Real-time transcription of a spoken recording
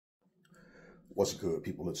What's good,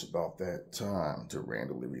 people? It's about that time to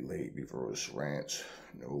randomly relate reverse rants.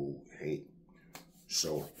 No hate.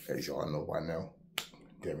 So, as y'all know by now,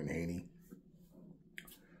 Haney,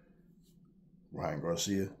 Ryan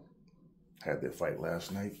Garcia had their fight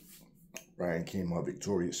last night. Ryan came out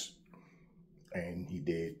victorious, and he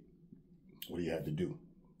did what he had to do.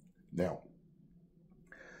 Now,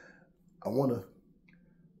 I want to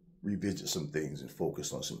revisit some things and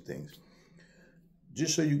focus on some things,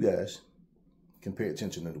 just so you guys can pay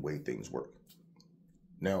attention to the way things work.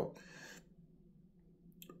 Now,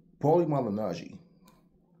 Paulie Malignaggi,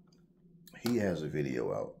 he has a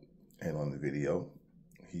video out, and on the video,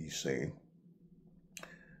 he's saying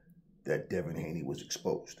that Haney was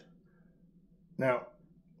exposed. Now,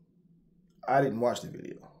 I didn't watch the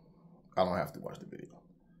video. I don't have to watch the video.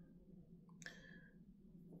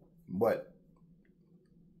 But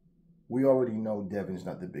we already know Devin's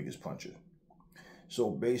not the biggest puncher. So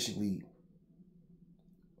basically,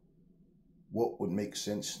 what would make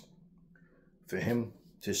sense for him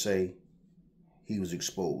to say he was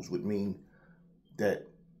exposed would mean that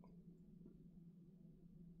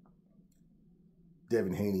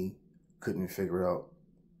Haney couldn't figure out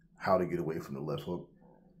how to get away from the left hook.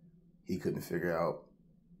 He couldn't figure out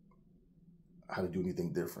how to do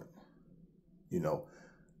anything different. You know,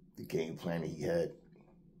 the game plan he had,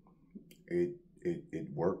 it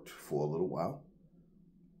worked for a little while.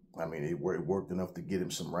 I mean, it worked enough to get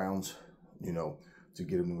him some rounds, you know, to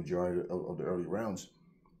get him the majority of the early rounds,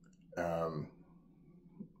 and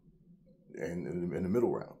in the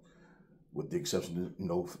middle round, with the exception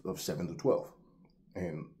of 7 to 12.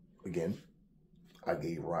 And again, I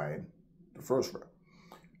gave Ryan the first round,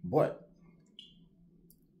 but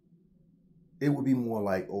it would be more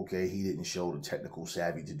like, okay, he didn't show the technical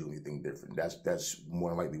savvy to do anything different. That's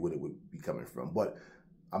more likely what it would be coming from. But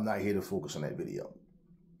I'm not here to focus on that video.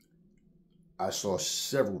 I saw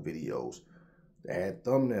several videos that had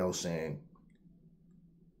thumbnails saying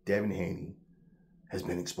Haney has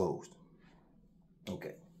been exposed.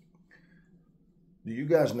 Okay. Do you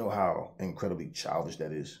guys know how incredibly childish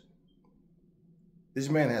that is? This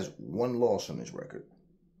man has one loss on his record.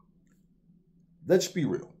 Let's be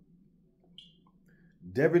real.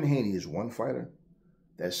 Haney is one fighter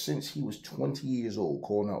that since he was 20 years old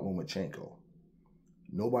calling out Lomachenko,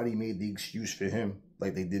 nobody made the excuse for him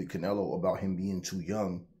like they did Canelo about him being too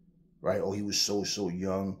young, right? Oh, he was so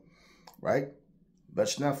young, right?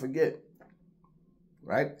 Let's not forget,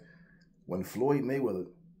 right? When Floyd Mayweather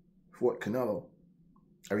fought Canelo,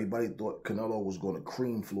 everybody thought Canelo was going to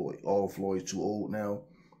cream Floyd. Oh, Floyd's too old now.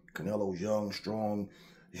 Canelo's young, strong,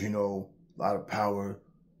 you know, a lot of power,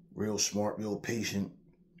 real smart, real patient,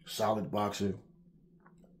 solid boxer.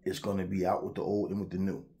 It's going to be out with the old and with the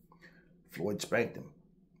new. Floyd spanked him.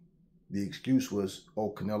 The excuse was,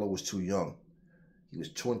 oh, Canelo was too young. He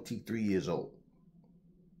was 23 years old.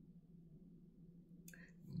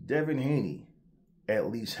 Haney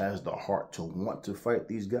at least has the heart to want to fight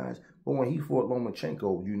these guys. But when he fought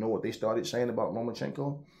Lomachenko, you know what they started saying about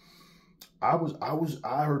Lomachenko? I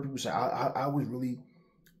heard people say, I was really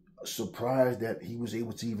surprised that he was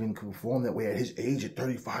able to even perform that way at his age, at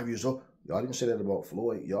 35 years old. Y'all didn't say that about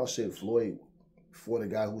Floyd. Y'all said Floyd fought a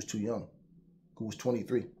guy who was too young, who was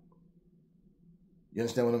 23. You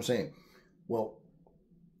understand what I'm saying? Well,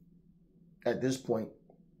 at this point,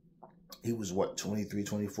 he was what, 23,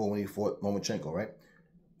 24 when he fought Lomachenko, right?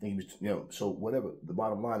 And he was, you know, so whatever. The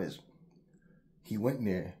bottom line is, he went in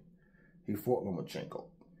there, he fought Lomachenko.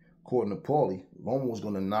 According to Paulie, Loma was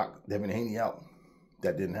going to knock Haney out.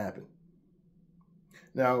 That didn't happen.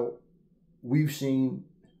 Now, we've seen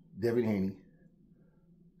Haney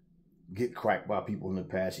get cracked by people in the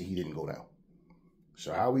past and he didn't go down.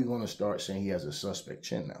 So how are we going to start saying he has a suspect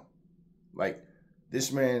chin now? Like,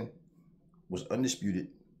 this man was undisputed.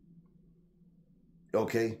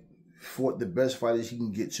 Okay, fought the best fighters he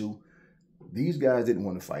can get to. These guys didn't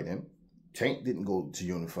want to fight him. Tank didn't go to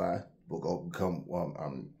Unify, but go become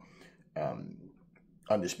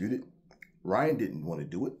undisputed. Ryan didn't want to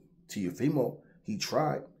do it. Teofimo, he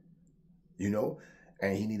tried, you know,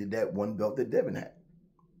 and he needed that one belt that Devin had.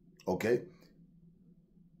 Okay?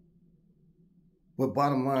 But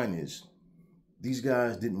bottom line is, these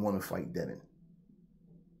guys didn't want to fight Devin.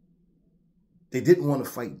 They didn't want to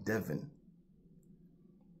fight Devin.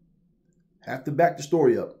 Have to back the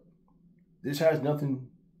story up. This has nothing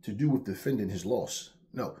to do with defending his loss.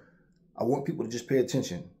 No. I want people to just pay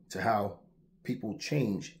attention to how people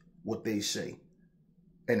change what they say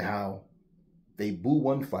and how they boo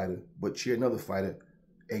one fighter but cheer another fighter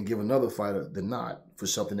and give another fighter the nod for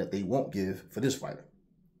something that they won't give for this fighter.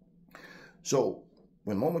 So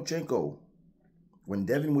when Lomachenko, when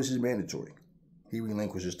Devin was his mandatory, he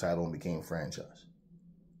relinquished his title and became franchise.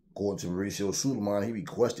 According to Mauricio Sulaiman, he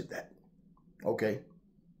requested that. Okay,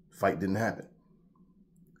 fight didn't happen.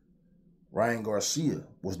 Ryan Garcia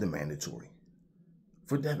was the mandatory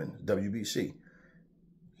for Devin, WBC.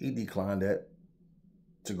 He declined that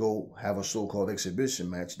to go have a so-called exhibition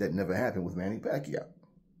match that never happened with Manny Pacquiao.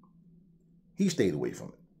 He stayed away from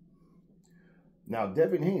it. Now,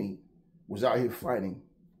 Devin Haney was out here fighting,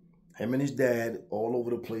 him and his dad all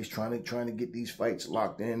over the place, trying to get these fights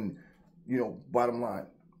locked in. You know, bottom line,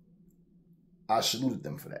 I saluted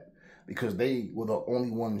them for that because they were the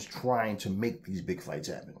only ones trying to make these big fights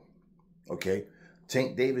happen. Okay,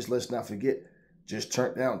 Tank Davis, let's not forget, just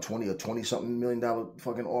turned down a $20-something million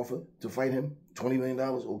fucking offer to fight him. $20 million,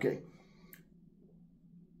 okay.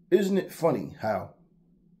 Isn't it funny how,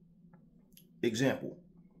 example,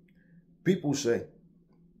 people say,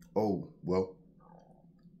 oh, well,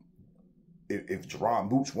 if Jerron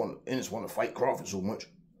Boots want to fight Crawford so much,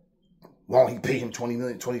 why don't he pay him $20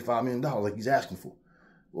 million, $25 million like he's asking for?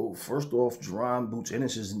 Well, first off, Jerron Boots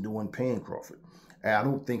Ennis isn't doing paying Crawford. And I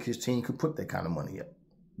don't think his team could put that kind of money up.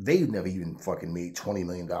 They've never even fucking made $20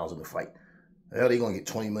 million in the fight. Hell, they're going to get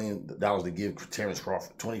 $20 million to give Terrence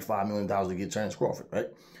Crawford, $25 million to give Terrence Crawford, right?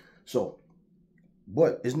 So,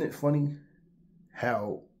 but isn't it funny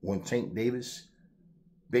how when Tank Davis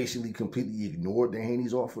basically completely ignored the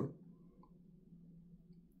Haney's offer,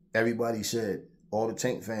 everybody said, all the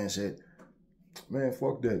Tank fans said, man,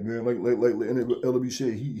 fuck that, man. Like LW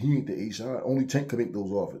said, he ain't the A-side. Only Tank can make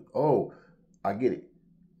those offers. Oh, I get it.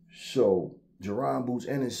 So, Jerron Boots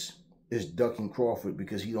Ennis is ducking Crawford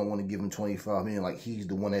because he don't want to give him $25 million like he's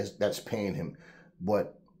the one that's paying him.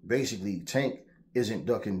 But basically, Tank isn't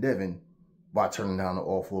ducking Devin by turning down the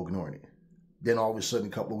offer or ignoring it. Then all of a sudden,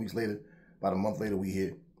 a couple of weeks later, about a month later, we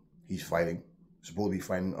hear he's fighting, supposed to be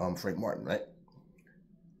fighting Frank.Martin, right?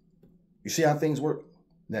 You see how things work?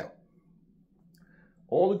 Now,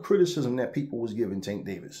 all the criticism that people was giving Tank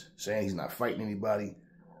Davis, saying he's not fighting anybody,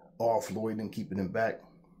 offloading him, keeping him back.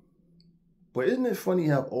 But isn't it funny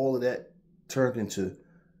how all of that turned into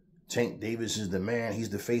Tank Davis is the man, he's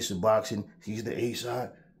the face of boxing, he's the A-side?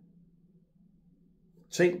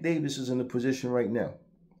 Tank Davis is in a position right now.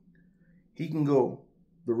 He can go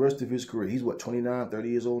the rest of his career. He's what, 29, 30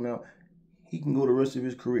 years old now? He can go the rest of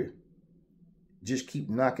his career. Just keep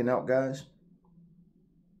knocking out guys,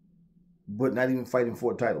 but not even fighting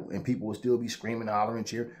for a title. And people will still be screaming, hollering,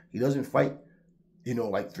 cheering. He doesn't fight, you know,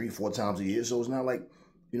 like 3-4 times a year. So it's not like,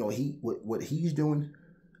 you know, what he's doing,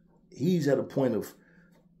 he's at a point of,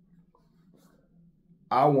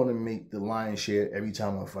 I want to make the lion's share every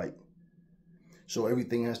time I fight. So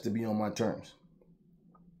everything has to be on my terms.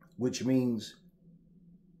 Which means,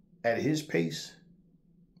 at his pace,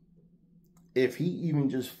 if he even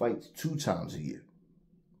just fights 2 times a year,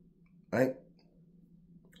 right?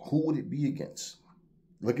 Who would it be against?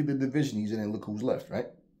 Look at the division he's in and look who's left, right?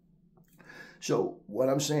 So what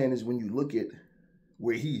I'm saying is when you look at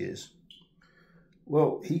where he is,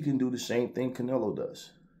 well, he can do the same thing Canelo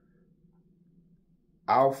does.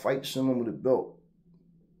 I'll fight someone with a belt,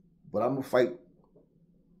 but I'm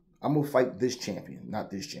gonna fight this champion, not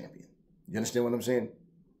this champion. You understand what I'm saying?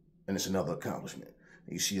 And it's another accomplishment.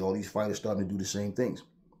 You see all these fighters starting to do the same things.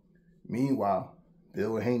 Meanwhile,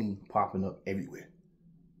 Bill Haney popping up everywhere.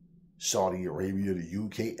 Saudi Arabia, the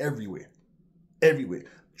UK, everywhere. Everywhere.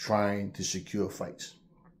 Trying to secure fights.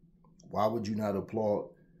 Why would you not applaud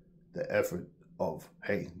the effort of,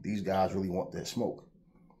 hey, these guys really want that smoke?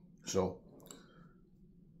 So,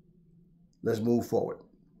 let's move forward.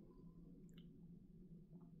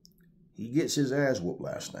 He gets his ass whooped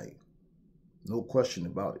last night. No question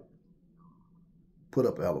about it. Put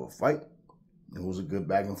up a hell of a fight. It was a good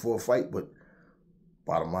back and forth fight, but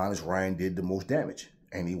bottom line is Ryan did the most damage,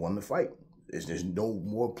 and he won the fight. There's no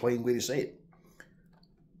more plain way to say it.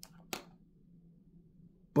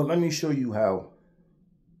 But let me show you how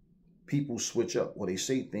people switch up or they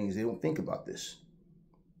say things, they don't think about this.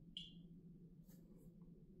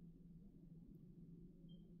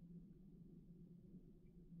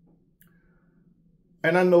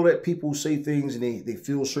 And I know that people say things and they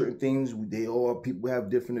feel certain things. People have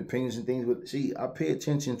different opinions and things. But see, I pay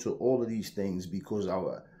attention to all of these things because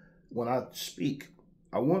when I speak,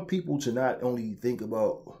 I want people to not only think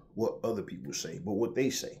about what other people say, but what they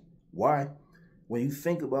say. Why? When you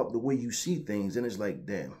think about the way you see things, then it's like,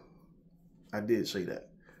 damn, I did say that.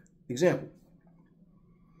 Example.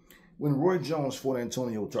 When Roy Jones fought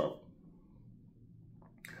Antonio Tarver,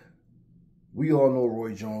 we all know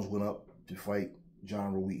Roy Jones went up to fight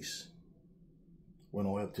John Ruiz. Went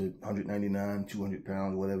all up to 199, 200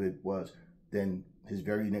 pounds, whatever it was. Then his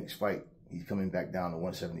very next fight, He's coming back down to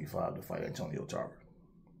 175 to fight Antonio Tarver.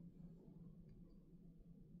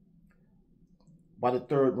 By the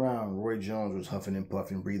third round, Roy Jones was huffing and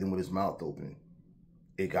puffing, breathing with his mouth open.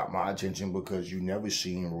 It got my attention because you never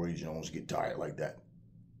seen Roy Jones get tired like that.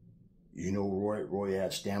 You know, Roy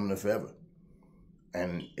had stamina forever.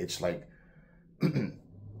 And it's like,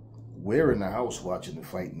 we're in the house watching the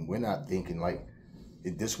fight, and we're not thinking like,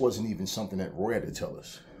 this wasn't even something that Roy had to tell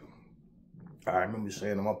us. I remember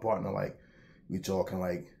saying to my partner, like, we talking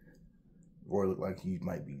like, Roy looked like he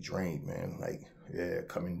might be drained, man. Like, yeah,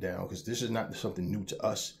 coming down. Because this is not something new to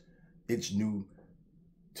us. It's new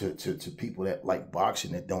to people that like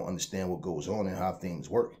boxing, that don't understand what goes on and how things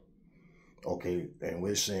work. Okay, and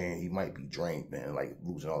we're saying he might be drained, man, like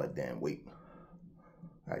losing all that damn weight.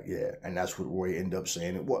 Like, yeah, and that's what Roy ended up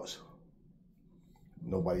saying it was.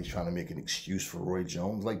 Nobody's trying to make an excuse for Roy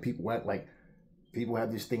Jones. Like, people act like, people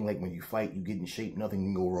have this thing like when you fight, you get in shape, nothing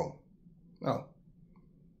can go wrong. No.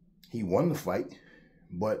 He won the fight,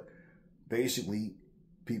 but basically,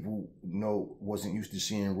 people wasn't used to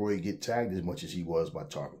seeing Roy get tagged as much as he was by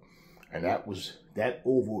Tarver. And that was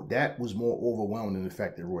more overwhelming than the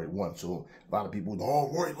fact that Roy won. So a lot of people,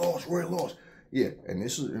 oh, Roy lost. Yeah,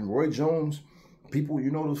 and Roy Jones, people,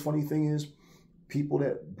 the funny thing is, people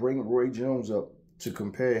that bring Roy Jones up to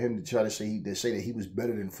compare him to try to say that he was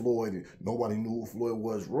better than Floyd, and nobody knew who Floyd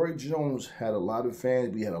was. Roy Jones had a lot of fans,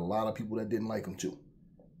 but he had a lot of people that didn't like him too.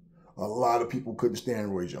 A lot of people couldn't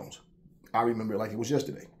stand Roy Jones. I remember it like it was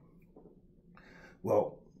yesterday.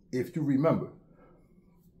 Well, if you remember,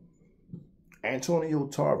 Antonio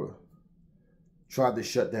Tarver tried to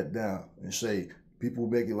shut that down and say, people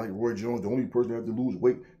make it like Roy Jones, the only person that have to lose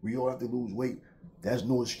weight. We all have to lose weight. That's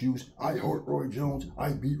no excuse. I hurt Roy Jones.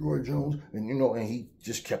 I beat Roy Jones. And, and he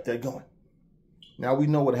just kept that going. Now, we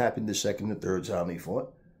know what happened the second and third time they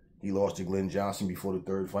fought. He lost to Glenn Johnson before the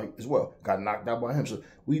third fight as well. Got knocked out by him. So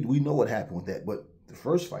we know what happened with that. But the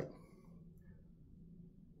first fight,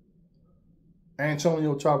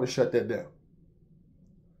 Antonio Tarver shut that down.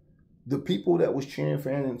 The people that was cheering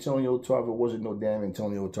for Antonio Tarver wasn't no damn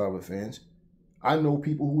Antonio Tarver fans. I know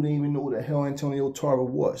people who didn't even know who the hell Antonio Tarver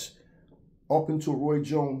was. Up until Roy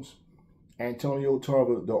Jones, Antonio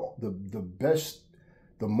Tarver,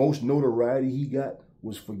 the most notoriety he got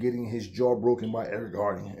was for getting his jaw broken by Eric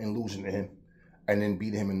Harding and losing to him, and then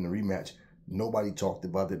beating him in the rematch. Nobody talked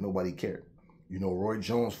about it. Nobody cared. Roy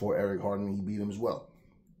Jones fought Eric Harding, he beat him as well.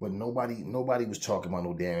 But nobody was talking about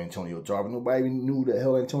no damn Antonio Tarver. Nobody even knew who the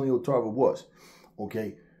hell Antonio Tarver was.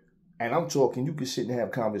 Okay? And I'm talking, you could sit and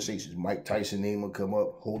have conversations. Mike Tyson name will come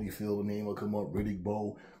up. Holyfield name will come up. Riddick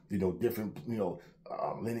Bowe. Different,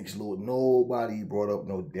 Lennox Lewis. Nobody brought up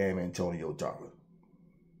no damn Antonio Tarver.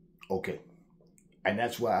 Okay. And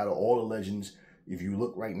that's why out of all the legends, if you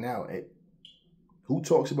look right now at who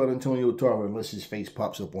talks about Antonio Tarver unless his face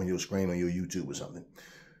pops up on your screen on your YouTube or something.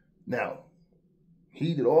 Now,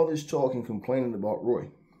 he did all this talking, complaining about Roy.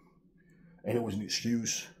 And it was an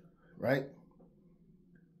excuse, right?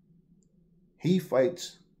 He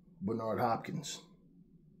fights Bernard Hopkins.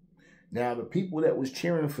 Now, the people that was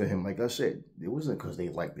cheering for him, like I said, it wasn't because they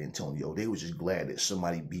liked Antonio. They was just glad that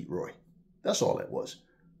somebody beat Roy. That's all that was.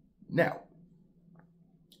 Now,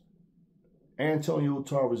 Antonio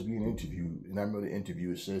Tarver's being interviewed, and I remember the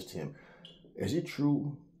interviewer says to him, is it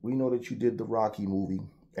true? We know that you did the Rocky movie,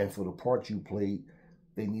 and for the part you played,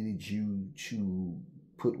 they needed you to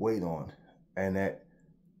put weight on, and that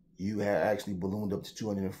you had actually ballooned up to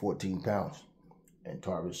 214 pounds. And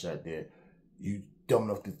Tarver sat there, you dumb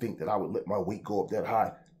enough to think that I would let my weight go up that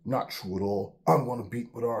high. Not true at all. I'm going to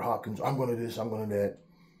beat Bernard Hopkins. I'm going to this, I'm going to that.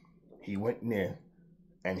 He went in there,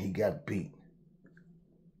 and he got beat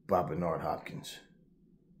by Bernard Hopkins.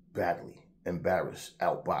 Badly. Embarrassed.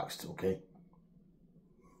 Outboxed, okay?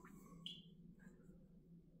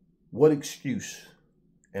 What excuse?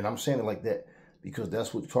 And I'm saying it like that because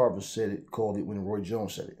that's what Tarver called it when Roy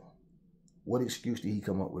Jones said it. What excuse did he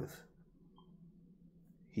come up with?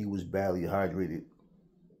 He was badly hydrated.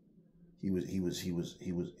 He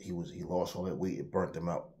lost all that weight. It burnt him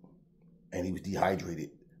out. And he was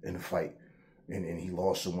dehydrated in the fight. And he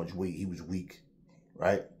lost so much weight. He was weak.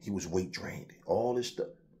 Right? He was weight drained. All this stuff.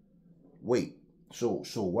 Wait. So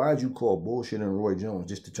why'd you call bullshit on Roy Jones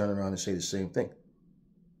just to turn around and say the same thing?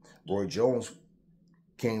 Roy Jones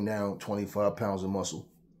came down 25 pounds of muscle.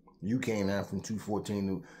 You came down from 214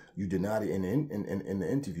 to, you denied it in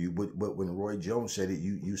the interview, but when Roy Jones said it,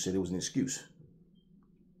 you said it was an excuse.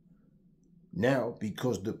 Now,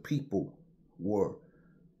 because the people were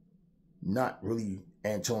not really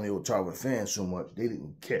Antonio Tarver fans so much, they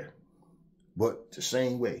didn't care. But the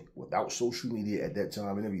same way, without social media at that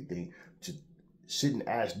time and everything, sit and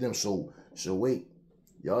ask them, so wait,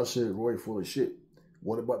 y'all said Roy full of shit.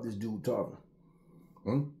 What about this dude Tarver?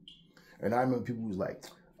 And I remember people was like,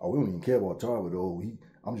 oh, we don't even care about Tarver though.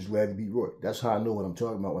 I'm just glad to beat Roy. That's how I know what I'm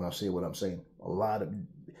talking about when I say what I'm saying. A lot of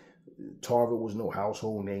Tarver was no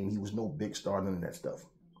household name. He was no big star, none of that stuff.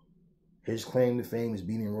 His claim to fame is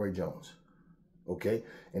beating Roy Jones. Okay?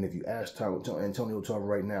 And if you ask Antonio Tarver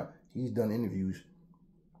right now, he's done interviews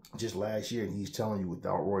just last year, and he's telling you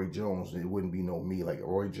without Roy Jones, it wouldn't be no me. Like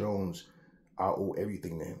Roy Jones, I owe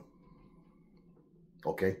everything to him.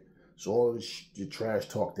 Okay? So all the trash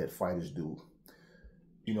talk that fighters do,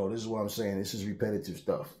 you know, this is what I'm saying. This is repetitive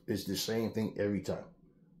stuff. It's the same thing every time.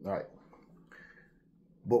 All right.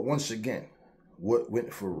 But once again, what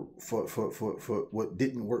went for what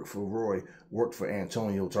didn't work for Roy worked for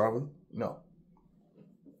Antonio Tarver? No.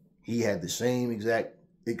 He had the same exact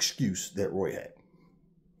excuse that Roy had.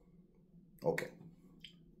 Okay.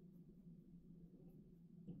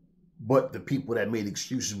 But the people that made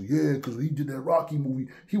excuses, yeah, because he did that Rocky movie,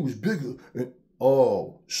 he was bigger. And,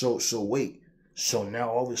 oh, so wait. So now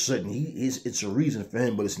all of a sudden it's a reason for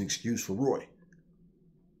him, but it's an excuse for Roy.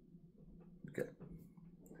 Okay.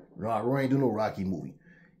 Nah, Roy ain't do no Rocky movie.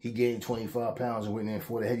 He gained 25 pounds and went in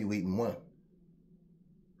for the heavyweight and won.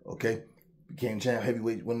 Okay. Became champ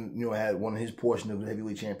heavyweight when, you know, had one of his portion of the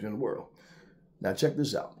heavyweight champion in the world. Now check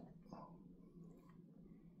this out.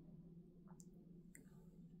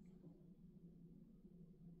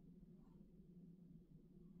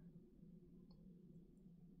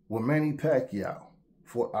 When Manny Pacquiao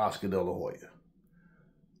fought Oscar De La Hoya,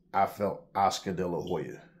 I felt Oscar De La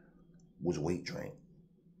Hoya was weight drained.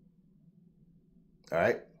 All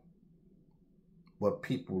right? But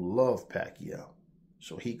people love Pacquiao,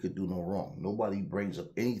 so he could do no wrong. Nobody brings up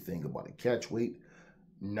anything about a catch weight,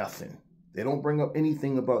 nothing. They don't bring up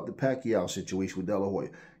anything about the Pacquiao situation with De La Hoya.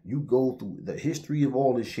 You go through the history of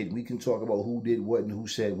all this shit. We can talk about who did what and who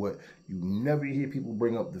said what. You never hear people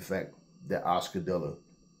bring up the fact that Oscar De La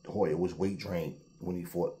Hoya was weight drained when he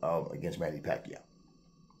fought against Manny Pacquiao.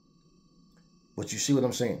 But you see what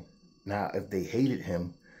I'm saying? Now, if they hated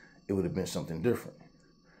him, it would have been something different.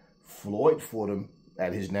 Floyd fought him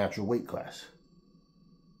at his natural weight class.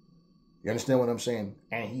 You understand what I'm saying?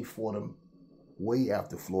 And he fought him way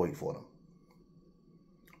after Floyd fought him.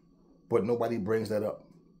 But nobody brings that up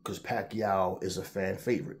because Pacquiao is a fan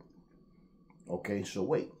favorite. Okay, so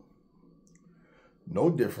wait. No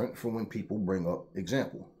different from when people bring up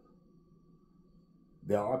example.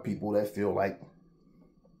 There are people that feel like,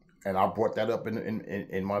 and I brought that up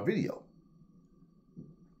in my video.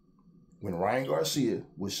 When Ryan Garcia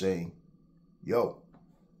was saying, yo,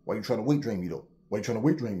 why you trying to weight drain me though? Why you trying to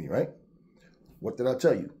weight drain me, right? What did I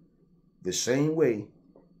tell you? The same way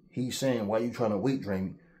he's saying, why you trying to weight drain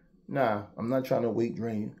me? Nah, I'm not trying to weight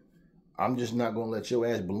drain you. I'm just not going to let your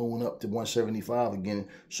ass balloon up to 175 again,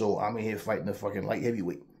 so I'm in here fighting the fucking light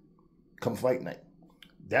heavyweight. Come fight night.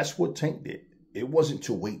 That's what Tank did. It wasn't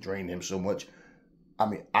to weight drain him so much. I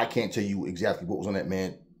mean, I can't tell you exactly what was on that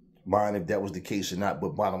man's mind, if that was the case or not,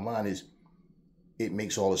 but bottom line is, it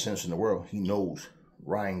makes all the sense in the world. He knows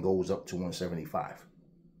Ryan goes up to 175.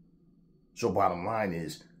 So bottom line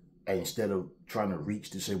is, instead of trying to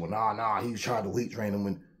reach to say, well, nah, he was trying to weight drain him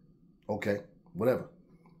when, okay, whatever.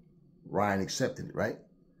 Ryan accepted it, right?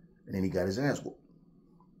 And then he got his ass whooped.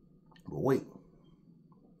 But wait.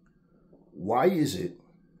 Why is it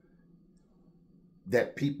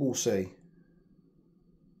that people say,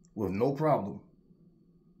 with no problem,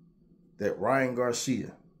 that Ryan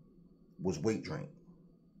Garcia was weight drained?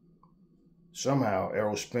 Somehow,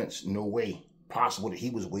 Errol Spence, no way possible that he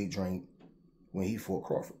was weight drained when he fought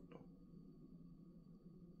Crawford.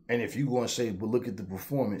 And if you're going to say, but look at the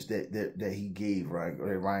performance that he gave, right, or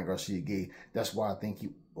that Ryan Garcia gave, that's why I think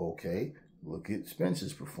okay, look at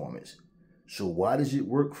Spence's performance. So why does it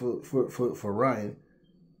work for Ryan,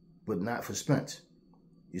 but not for Spence?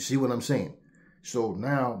 You see what I'm saying? So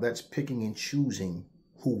now that's picking and choosing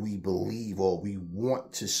who we believe or we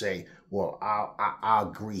want to say, well, I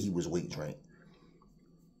agree he was weight drained.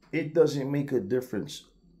 It doesn't make a difference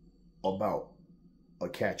about a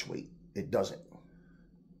catch weight. It doesn't.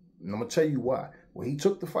 And I'm going to tell you why. When he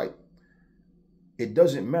took the fight, it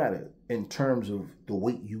doesn't matter in terms of the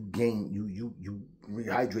weight you gain, you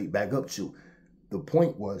rehydrate back up to. The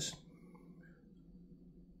point was,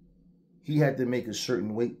 he had to make a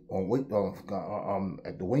certain weight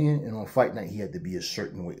at the weigh-in, and on fight night, he had to be a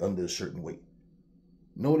certain weight, under a certain weight.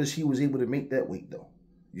 Notice he was able to make that weight, though.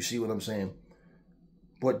 You see what I'm saying?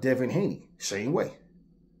 But Devin Haney, same way.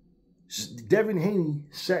 Devin Haney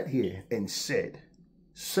sat here and said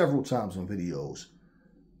several times in videos,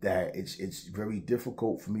 that it's very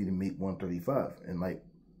difficult for me to make 135. And like,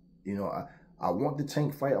 you know, I want the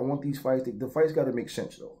Tank fight. I want these fights. The fights got to make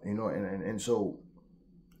sense though, you know. And so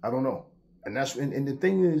I don't know. And the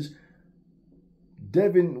thing is,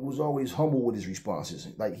 Devin was always humble with his responses.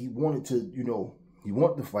 Like he wanted to, you know, he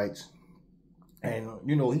wanted the fights, and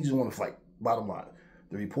you know, he just want to fight. Bottom line,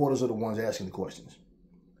 the reporters are the ones asking the questions.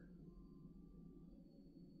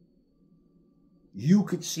 You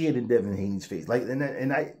could see it in Devin Haney's face, like,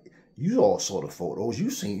 you all saw the photos. You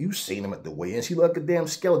seen him at the weigh-ins. He looked like a damn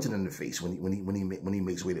skeleton in the face when he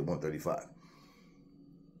makes weight at 135.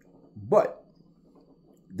 But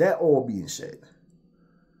that all being said,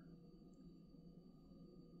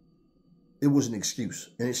 it was an excuse.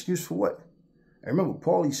 An excuse for what? And remember,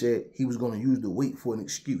 Paulie said he was going to use the weight for an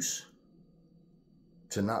excuse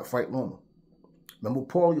to not fight Loma. Remember,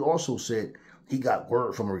 Paulie also said he got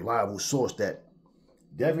word from a reliable source that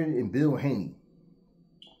Devin and Bill Haney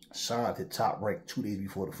signed to Top Rank 2 days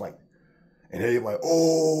before the fight. And everybody,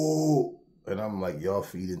 oh! And I'm like, y'all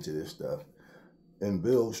feed into this stuff. And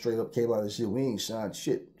Bill straight up came out and said, we ain't signed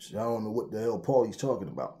shit. So I don't know what the hell Paulie's talking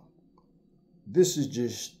about. This is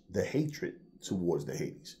just the hatred towards the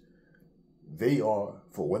Hades. They are,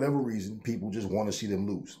 for whatever reason, people just want to see them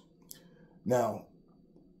lose. Now,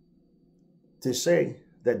 to say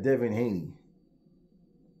that Devin Haney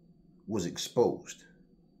was exposed,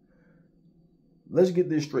 let's get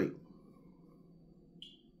this straight.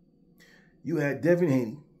 You had Devin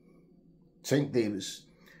Haney, Tank Davis,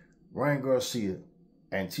 Ryan Garcia,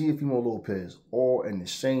 and Teofimo Lopez all in the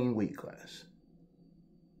same weight class.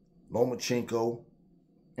 Lomachenko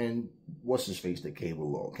and what's-his-face that came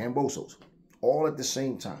along, Kambosos, all at the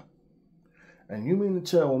same time. And you mean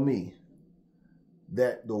to tell me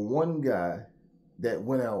that the one guy that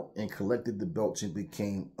went out and collected the belts and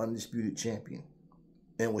became undisputed champion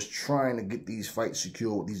and was trying to get these fights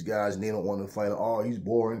secured with these guys, and they don't want to fight. Oh, he's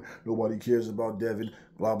boring. Nobody cares about Devin.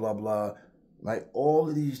 Blah, blah, blah. Like, all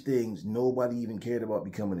of these things, nobody even cared about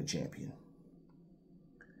becoming a champion.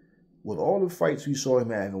 With all the fights we saw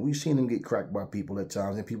him have, and we've seen him get cracked by people at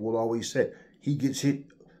times, and people always said, he gets hit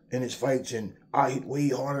in his fights, and I hit way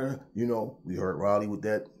harder. You know, we heard Riley with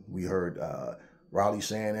that. We heard Riley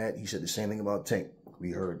saying that. He said the same thing about Tank.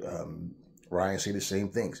 We heard Ryan say the same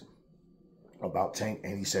things about Tank,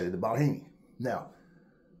 and he said it about Haney. Now,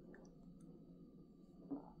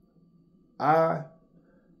 I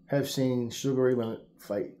have seen Sugar Ray Leonard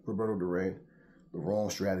fight Roberto Duran, the wrong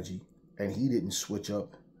strategy, and he didn't switch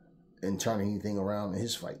up and turn anything around in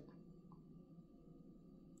his fight.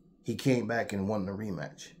 He came back and won the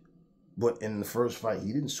rematch. But in the first fight,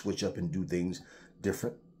 he didn't switch up and do things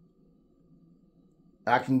different.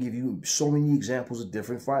 I can give you so many examples of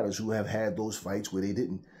different fighters who have had those fights where they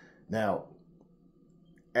didn't. Now,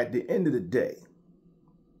 at the end of the day,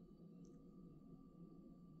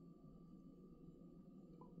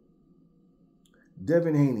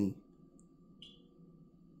 Devin Haney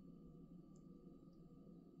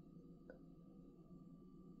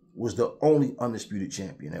was the only undisputed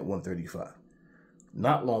champion at 135.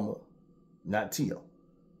 Not Loma, not Tio.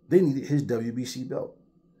 They needed his WBC belt.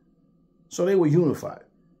 So they were unified.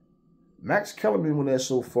 Max Kellerman went there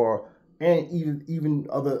so far, and even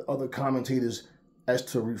other commentators, as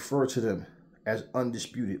to refer to them as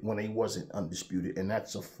undisputed when they wasn't undisputed, and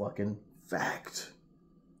that's a fucking fact.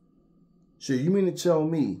 So you mean to tell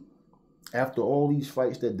me, after all these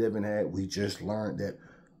fights that Devin had, we just learned that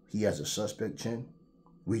he has a suspect chin?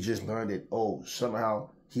 We just learned that, oh, somehow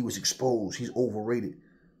he was exposed, he's overrated.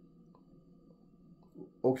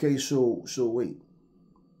 Okay, so wait.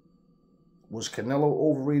 Was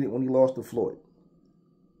Canelo overrated when he lost to Floyd?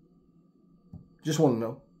 Just want to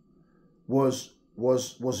know.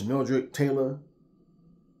 Was Mildred Taylor,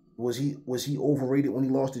 was he overrated when he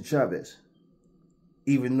lost to Chavez?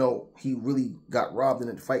 Even though he really got robbed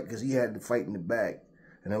in the fight because he had the fight in the bag.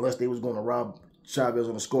 And unless they was going to rob Chavez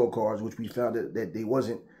on the scorecards, which we found that they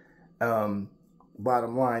wasn't,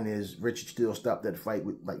 bottom line is Richard still stopped that fight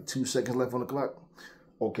with like 2 seconds left on the clock.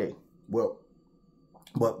 Okay, well,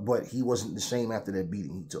 but he wasn't the same after that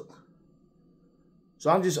beating he took. So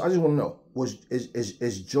I just want to know,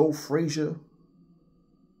 is Joe Frazier,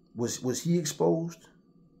 was he exposed?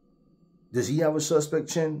 Does he have a suspect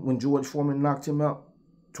chin when George Foreman knocked him out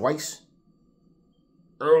twice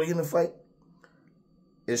early in the fight?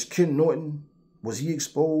 Is Ken Norton, was he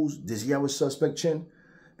exposed? Does he have a suspect chin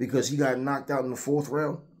because he got knocked out in the 4th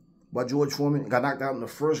round by George Foreman, got knocked out in the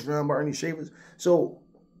 1st round by Ernie Shavers? So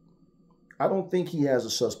I don't think he has a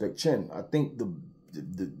suspect chin. I think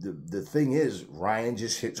the thing is, Ryan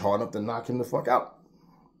just hits hard enough to knock him the fuck out.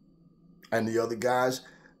 And the other guys,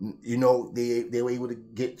 You know, they were able to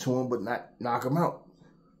get to him but not knock him out.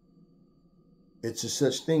 It's a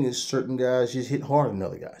such thing as certain guys just hit harder than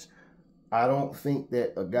other guys. I don't think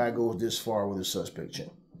that a guy goes this far with a suspect chin.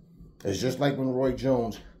 It's just like when Roy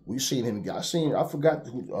Jones, we seen him. I forgot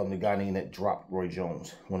who the guy named that dropped Roy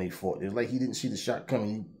Jones when they fought. It's like he didn't see the shot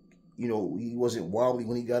coming. You know, he wasn't wobbly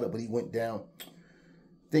when he got up, but he went down.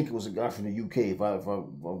 I think it was a guy from the UK, if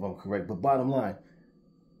I'm correct. But bottom line,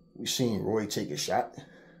 we seen Roy take a shot.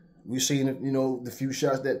 We seen, you know, the few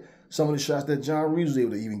shots that, some of the shots that John Reeves was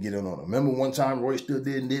able to even get in on him. Remember one time Roy stood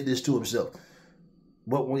there and did this to himself.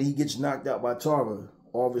 But when he gets knocked out by Tarver,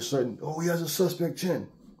 all of a sudden, oh, he has a suspect chin.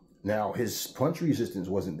 Now, his punch resistance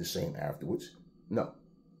wasn't the same afterwards. No.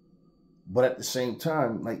 But at the same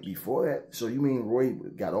time, like before that, so you mean Roy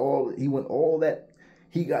got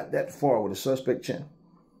he got that far with a suspect chin.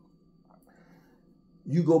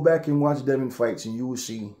 You go back and watch Devin fights and you will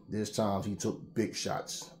see there's times he took big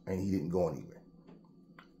shots and he didn't go anywhere.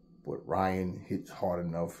 But Ryan hit hard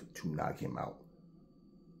enough to knock him out.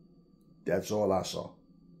 That's all I saw.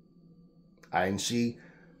 I didn't see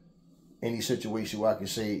any situation where I could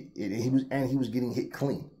say it. He was getting hit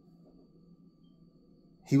clean.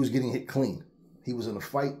 He was getting hit clean. He was in a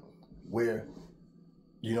fight where,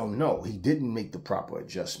 you know, no, he didn't make the proper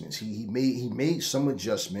adjustments. He made some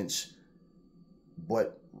adjustments,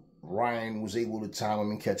 but Ryan was able to time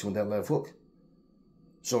him and catch him with that left hook.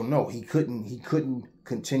 So no, he couldn't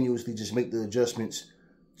continuously just make the adjustments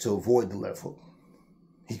to avoid the left hook.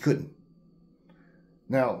 He couldn't.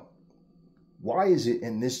 Now, why is it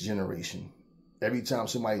in this generation, every time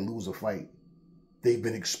somebody loses a fight, they've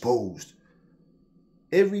been exposed?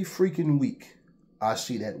 Every freaking week, I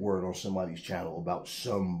see that word on somebody's channel about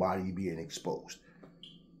somebody being exposed.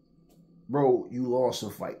 Bro, you lost a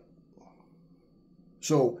fight.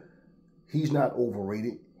 So, he's not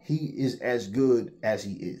overrated. He is as good as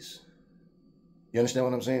he is. You understand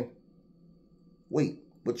what I'm saying? Wait,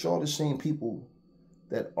 but y'all the same people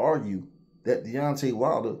that argue that Deontay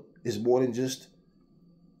Wilder is more than just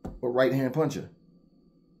a right-hand puncher.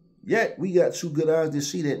 Yet, we got two good eyes to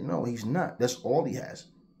see that, no, he's not. That's all he has.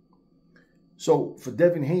 So, for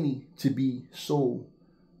Devin Haney to be so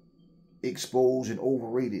exposed and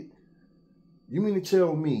overrated, you mean to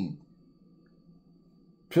tell me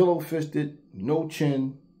pillow-fisted, no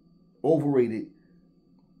chin, overrated,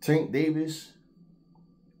 Tank Davis,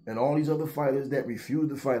 and all these other fighters that refused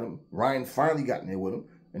to fight him, Ryan finally got in there with him,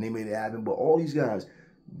 and they made it happen, but all these guys,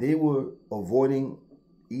 they were avoiding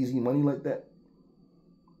easy money like that.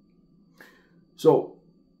 So,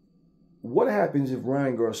 what happens if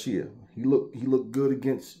Ryan Garcia, he looked good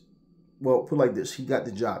against, well, put it like this, he got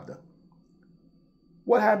the job done.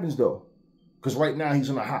 What happens though? Because right now he's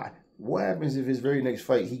on a high. What happens if his very next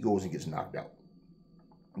fight he goes and gets knocked out?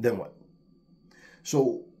 Then what?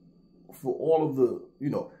 So, for all of the, you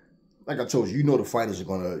know, like I told you, you know the fighters are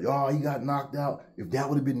going to, oh, he got knocked out. If that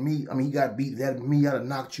would have been me, I mean, he got beat. If that had been me, I'd have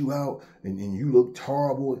knocked you out. And you looked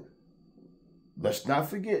horrible. Let's not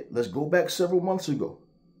forget. Let's go back several months ago.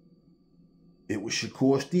 It was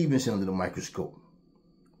Shakur Stevenson under the microscope.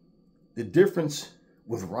 The difference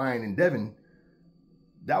with Ryan and Devin,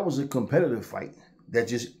 that was a competitive fight that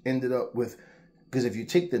just ended up with, because if you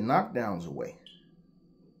take the knockdowns away,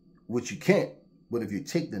 which you can't, but if you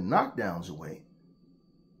take the knockdowns away,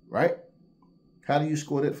 right? How do you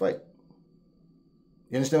score that fight?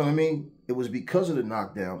 You understand what I mean? It was because of the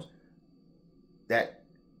knockdowns that,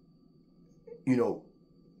 you know,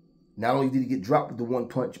 not only did he get dropped with the one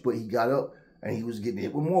punch, but he got up and he was getting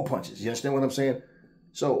hit with more punches. You understand what I'm saying?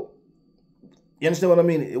 So, you understand what I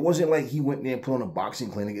mean? It wasn't like he went there and put on a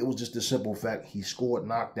boxing clinic. It was just the simple fact he scored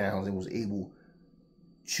knockdowns and was able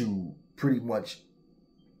to pretty much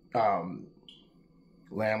land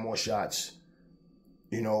more shots,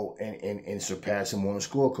 you know, and surpass him on the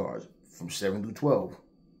scorecards from 7 to 12.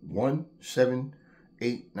 1, 7,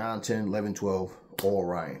 8, 9, 10, 11, 12, all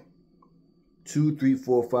Ryan. 2, 3,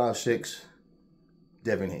 4, 5, 6,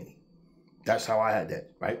 Devin Haney. That's how I had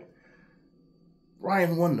that, right?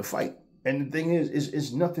 Ryan won the fight. And the thing is,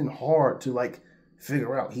 it's nothing hard to, like,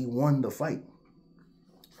 figure out. He won the fight.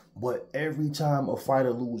 But every time a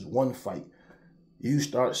fighter loses one fight, you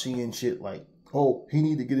start seeing shit like, oh, he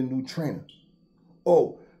need to get a new trainer.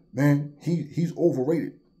 Oh, man, he's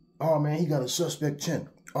overrated. Oh, man, he got a suspect chin.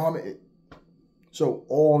 Oh, man. So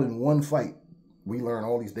all in one fight, we learn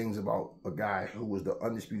all these things about a guy who was the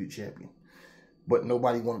undisputed champion. But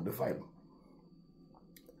nobody wanted to fight him.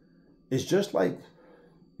 It's just like,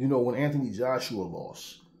 you know, when Anthony Joshua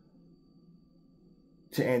lost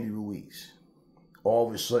to Andy Ruiz, all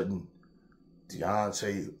of a sudden,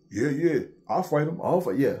 Deontay, yeah, I'll fight him.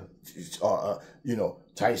 You know,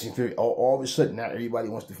 Tyson Fury, all of a sudden, now everybody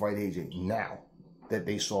wants to fight AJ. Now that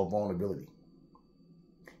they saw vulnerability.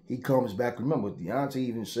 He comes back. Remember, Deontay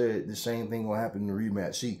even said the same thing will happen in the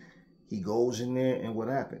rematch. See, he goes in there, and what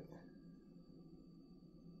happened?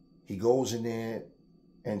 He goes in there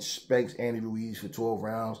and spanks Andy Ruiz for 12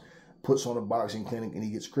 rounds, puts on a boxing clinic, and he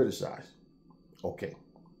gets criticized. Okay.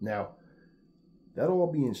 Now, that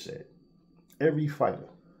all being said, every fighter,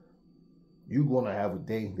 you're going to have a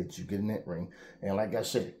day that you get in that ring. And like I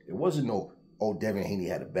said, it wasn't no, oh, Devin Haney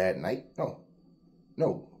had a bad night. No.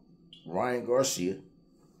 No. Ryan Garcia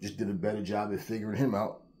just did a better job at figuring him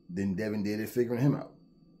out than Devin did at figuring him out.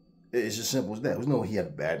 It's as simple as that. It was no he had a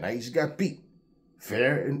bad night. He just got beat.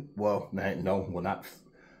 Fair and, well, not.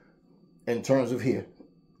 In terms of here,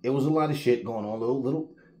 it was a lot of shit going on.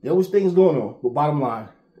 There was things going on. But bottom line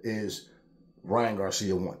is Ryan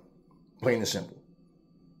Garcia won. Plain and simple.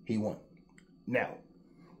 He won. Now,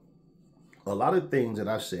 a lot of things that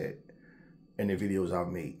I've said in the videos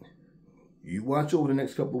I've made, you watch over the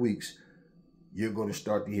next couple of weeks, you're going to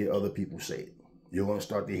start to hear other people say it. You're going to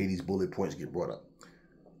start to hear these bullet points get brought up.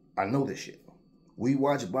 I know this shit. We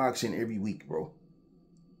watch boxing every week, bro.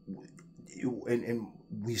 And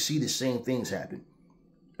we see the same things happen.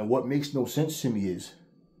 And what makes no sense to me is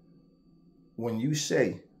when you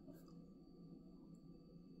say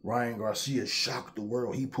Ryan Garcia shocked the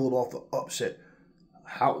world, he pulled off an upset.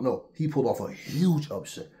 He pulled off a huge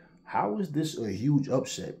upset. How is this a huge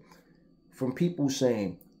upset from people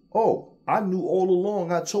saying, oh, I knew all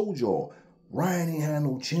along, I told y'all, Ryan ain't had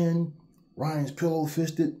no chin, Ryan's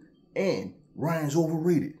pillow-fisted, and Ryan's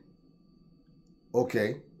overrated.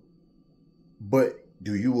 Okay. But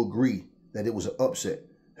do you agree that it was an upset?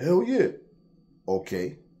 Hell yeah.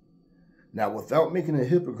 Okay. Now, without making a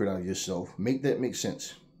hypocrite out of yourself, make that make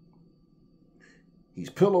sense. He's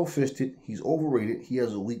pillow-fisted, he's overrated, he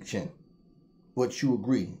has a weak chin. But you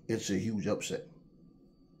agree it's a huge upset.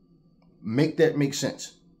 Make that make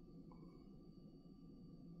sense.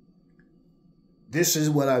 This is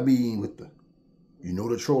what I mean with the,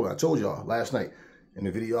 the trolling. I told y'all last night in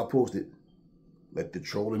the video I posted, let the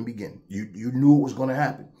trolling begin. You knew it was going to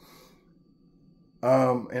happen.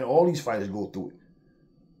 And all these fighters go through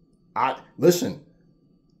it. Listen,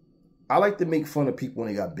 I like to make fun of people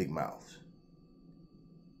when they got big mouths.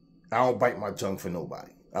 I don't bite my tongue for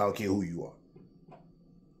nobody. I don't care who you are.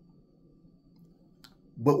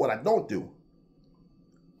 But what I don't do,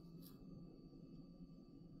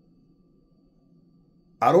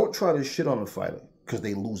 I don't try to shit on a fighter because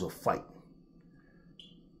they lose a fight.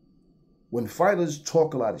 When fighters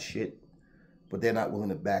talk a lot of shit, but they're not willing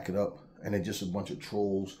to back it up, and they're just a bunch of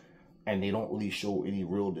trolls, and they don't really show any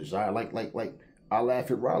real desire. Like I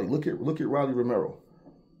laugh at Riley. Look at Riley Romero.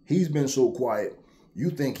 He's been so quiet. You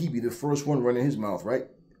think he'd be the first one running his mouth, right?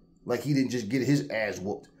 Like he didn't just get his ass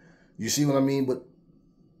whooped. You see what I mean? But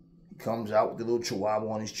he comes out with the little chihuahua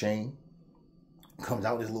on his chain. Comes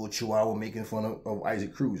out with his little chihuahua making fun of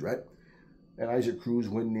Isaac Cruz, right? And Isaac Cruz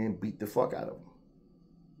went in there and beat the fuck out of him.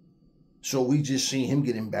 So we just seen him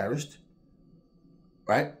get embarrassed,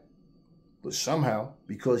 right? But somehow,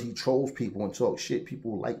 because he trolls people and talks shit,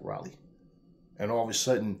 people like Riley. And all of a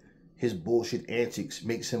sudden, his bullshit antics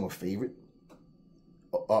makes him a favorite.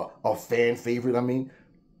 A fan favorite, I mean.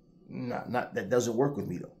 Not that doesn't work with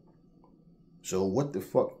me, though. So what the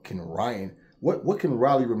fuck can Ryan, what can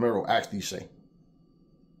Riley Romero actually say?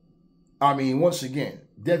 I mean, once again,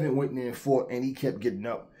 Devin went in there and fought, and he kept getting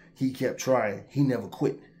up. He kept trying. He never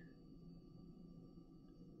quit.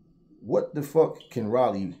 What the fuck can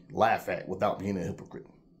Riley laugh at without being a hypocrite?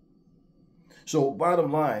 So,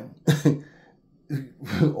 bottom line,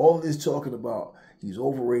 all this talking about he's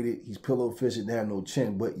overrated, he's pillow-fisted, and have no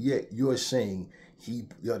chin, but yet you're saying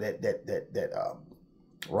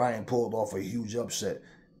Ryan pulled off a huge upset.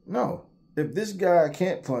 No, if this guy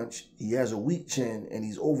can't punch, he has a weak chin, and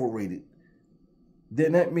he's overrated,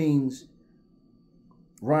 then that means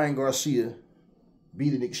Ryan Garcia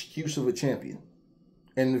beat an excuse of a champion.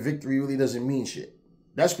 And the victory really doesn't mean shit.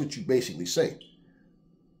 That's what you basically say.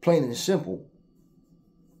 Plain and simple.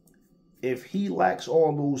 If he lacks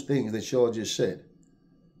all those things that y'all just said,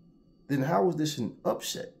 then how is this an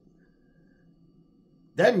upset?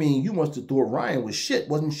 That means you must have thought Ryan was shit,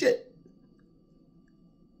 wasn't shit.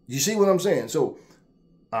 You see what I'm saying? So,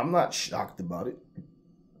 I'm not shocked about it.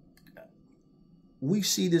 We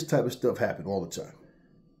see this type of stuff happen all the time.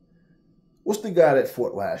 What's the guy that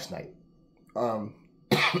fought last night?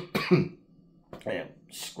 Damn,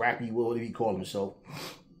 Scrappy, what did he call himself?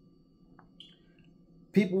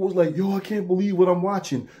 People was like, yo, I can't believe what I'm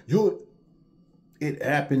watching. Yo, it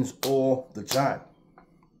happens all the time.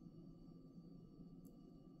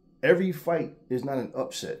 Every fight is not an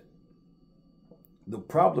upset. The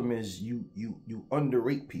problem is you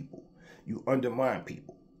underrate people. You undermine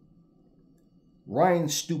people.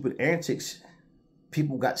 Ryan's stupid antics,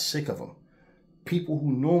 people got sick of him. People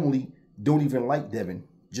who normally don't even like Devin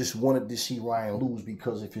just wanted to see Ryan lose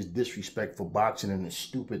because of his disrespect for boxing and his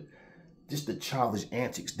stupid, just the childish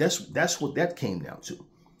antics. That's what that came down to.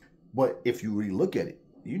 But if you really look at it,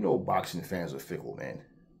 you know boxing fans are fickle, man.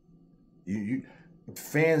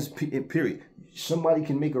 Fans, period. Somebody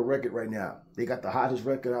can make a record right now. They got the hottest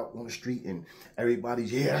record out on the street, and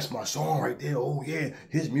everybody's, yeah, that's my song right there. Oh, yeah,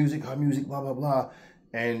 his music, her music, blah, blah, blah.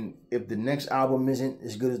 And if the next album isn't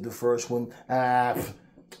as good as the first one,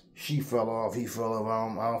 she fell off, he fell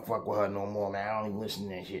off, I don't fuck with her no more, man. I don't even listen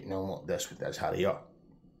to that shit no more. That's how they are.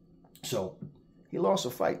 So, he lost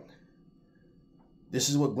a fight. This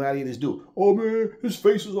is what gladiators do. Oh, man, his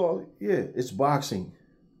face is all... Yeah, it's boxing.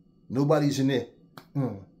 Nobody's in there.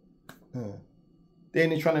 They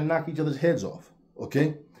ain't trying to knock each other's heads off,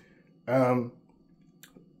 okay?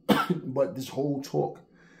 But this whole talk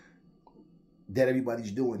that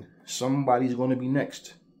everybody's doing, somebody's going to be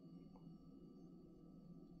next.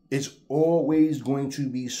 It's always going to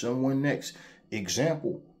be someone next.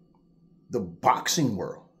 Example, the boxing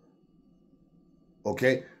world,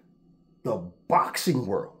 okay? The boxing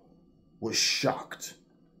world was shocked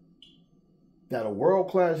that a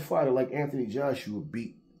world-class fighter like Anthony Joshua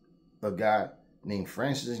beat a guy named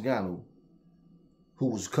Francis Ngannou, who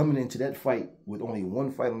was coming into that fight with only one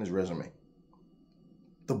fight on his resume.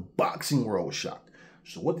 The boxing world was shocked.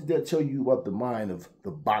 So what did that tell you about the mind of the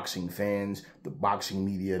boxing fans, the boxing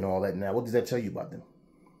media, and all that now? What does that tell you about them?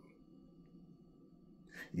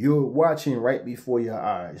 You're watching right before your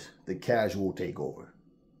eyes the casual takeover.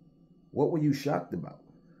 What were you shocked about?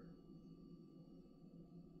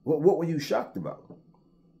 What were you shocked about?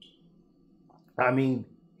 I mean,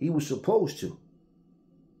 he was supposed to.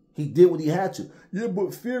 He did what he had to. Yeah,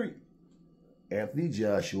 but Fury. Anthony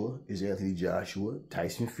Joshua is Anthony Joshua.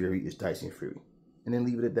 Tyson Fury is Tyson Fury. And then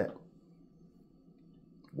leave it at that.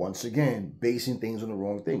 Once again, basing things on the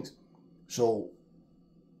wrong things. So,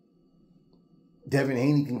 Devin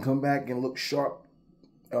Haney can come back and look sharp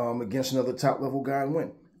against another top-level guy and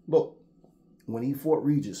win. Look, when he fought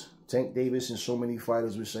Regis, Tank Davis and so many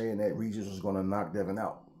fighters were saying that Regis was going to knock Devin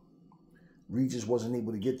out. Regis wasn't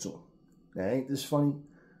able to get to him. Now, ain't this funny?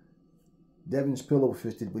 Devin's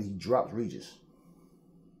pillow-fisted, but he dropped Regis.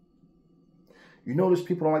 You notice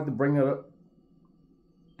people don't like to bring that up?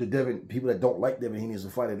 The Devin, people that don't like Devin Haney as a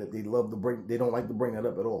fighter, that they don't like to bring that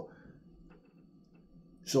up at all.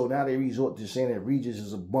 So now they resort to saying that Regis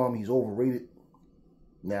is a bum, he's overrated.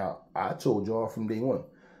 Now, I told y'all from day one,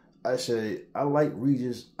 I said, I like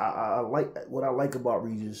Regis. What I like about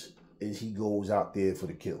Regis is he goes out there for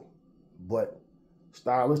the kill. But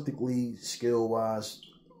stylistically, skill-wise,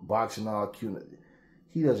 boxing IQ,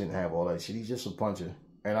 he doesn't have all that shit. He's just a puncher.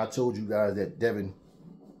 And I told you guys that Devin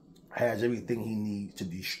has everything he needs to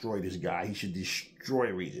destroy this guy. He should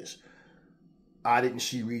destroy Regis. I didn't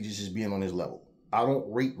see Regis as being on his level. I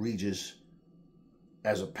don't rate Regis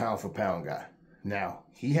as a pound-for-pound guy. Now,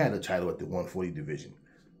 he had a title at the 140 division.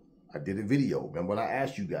 I did a video. Remember when I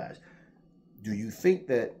asked you guys, do you think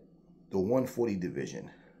that the 140 division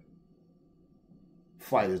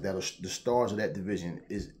fighters that are the stars of that division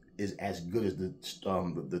is as good as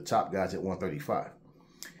the top guys at 135?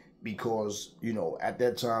 Because, you know, at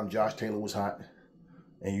that time, Josh Taylor was hot.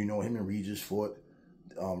 And, you know, him and Regis fought.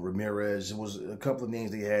 Ramirez. It was a couple of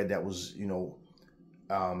names they had that was, you know,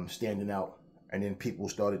 standing out. And then people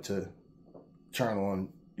started to turn on,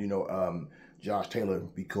 you know, Josh Taylor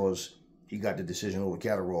because he got the decision over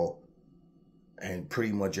Catterall. And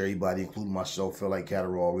pretty much everybody, including myself, felt like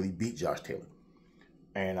Catterall really beat Josh Taylor.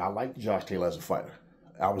 And I liked Josh Taylor as a fighter.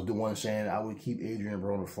 I was the one saying I would keep Adrian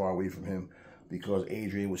Broner far away from him because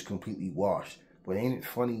Adrian was completely washed. But ain't it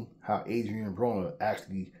funny how Adrian Broner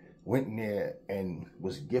actually went in there and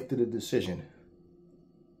was gifted a decision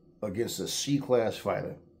against a C-class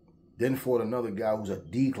fighter, then fought another guy who's a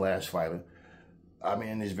D-class fighter. I mean,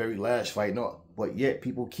 in his very last fight, no. But yet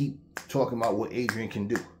people keep talking about what Adrian can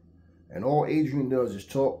do. And all Adrian does is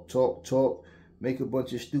talk, make a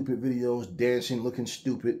bunch of stupid videos, dancing, looking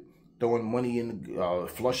stupid, throwing money in the,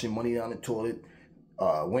 flushing money down the toilet.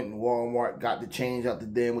 Went in Walmart, got the change out the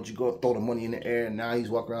damn, what you go, throw the money in the air, and now he's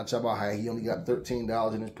walking around talking about how he only got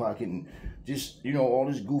 $13 in his pocket, and just, you know, all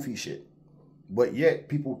this goofy shit. But yet,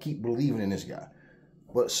 people keep believing in this guy.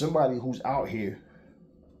 But somebody who's out here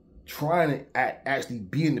trying to actually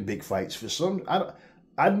be in the big fights, for some,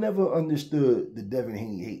 I never understood the Devin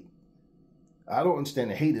Haney hate. I don't understand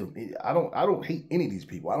the hate of, I don't hate any of these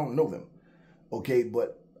people. I don't know them. Okay,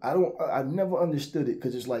 but I never understood it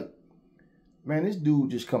because it's like, man, this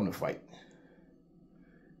dude just come to fight.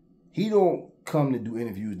 He don't come to do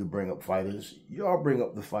interviews to bring up fighters. Y'all bring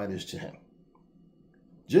up the fighters to him.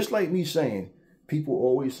 Just like me saying, people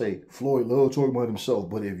always say, Floyd love talking about himself.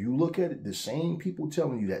 But if you look at it, the same people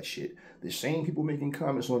telling you that shit, the same people making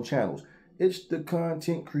comments on channels, it's the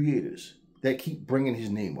content creators that keep bringing his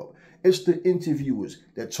name up. It's the interviewers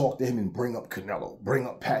that talk to him and bring up Canelo, bring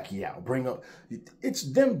up Pacquiao, bring up... It's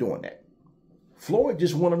them doing that. Floyd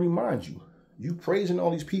just want to remind you. You praising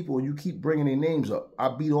all these people and you keep bringing their names up. I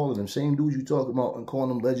beat all of them. Same dudes you talk about and calling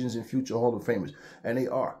them legends and future Hall of Famers. And they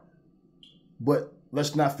are. But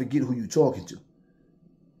let's not forget who you're talking to.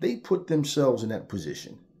 They put themselves in that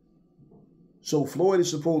position. So Floyd is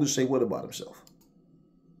supposed to say what about himself?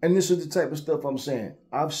 And this is the type of stuff I'm saying.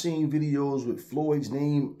 I've seen videos with Floyd's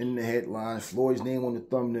name in the headlines, Floyd's name on the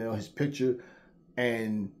thumbnail, his picture,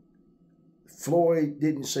 and Floyd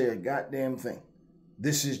didn't say a goddamn thing.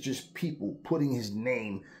 This is just people putting his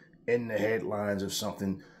name in the headlines of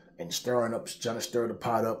something and stirring up, trying to stir the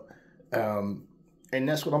pot up. And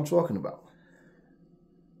that's what I'm talking about.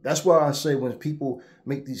 That's why I say when people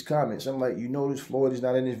make these comments, I'm like, you notice Floyd is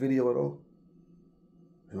not in this video at all?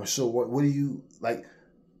 So what do you, like,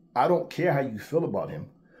 I don't care how you feel about him.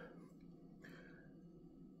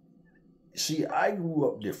 See, I grew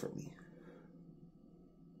up differently.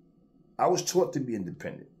 I was taught to be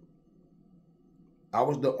independent. I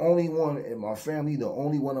was the only one in my family, the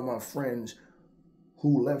only one of my friends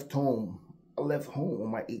who left home. I left home on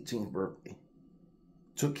my 18th birthday.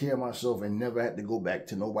 Took care of myself and never had to go back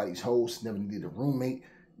to nobody's house, never needed a roommate,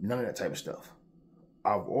 none of that type of stuff.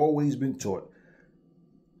 I've always been taught,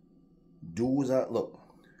 do as I, look,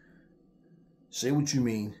 say what you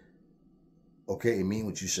mean, okay, and mean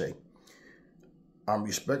what you say. I'm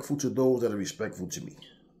respectful to those that are respectful to me.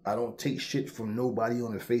 I don't take shit from nobody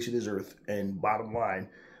on the face of this earth. And bottom line,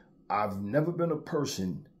 I've never been a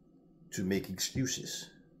person to make excuses.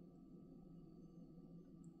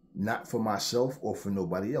 Not for myself or for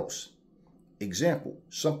nobody else. Example,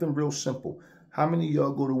 something real simple. How many of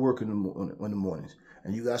y'all go to work in the mornings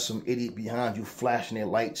and you got some idiot behind you flashing their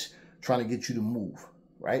lights trying to get you to move,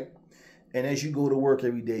 right? And as you go to work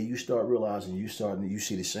every day, you start realizing you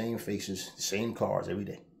see the same faces, the same cars every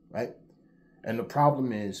day, right? And the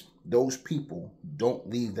problem is those people don't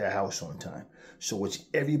leave their house on time. So it's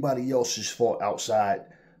everybody else's fault outside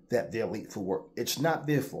that they're late for work. It's not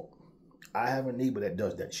their fault. I have a neighbor that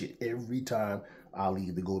does that shit every time I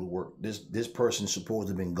leave to go to work. This person's supposed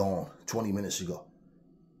to have been gone 20 minutes ago.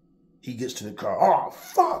 He gets to the car. Oh,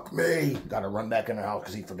 fuck me. Got to run back in the house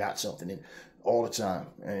because he forgot something all the time.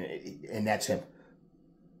 And that's him.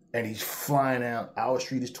 And he's flying out. Our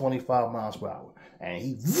street is 25 miles per hour. And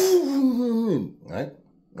he, right?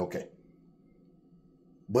 Okay.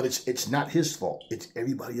 But it's not his fault. It's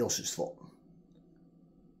everybody else's fault.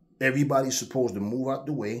 Everybody's supposed to move out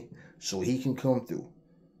the way so he can come through.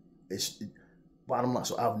 It's bottom line.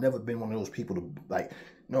 So I've never been one of those people to like,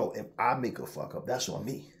 no, if I make a fuck up, that's on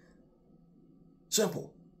me.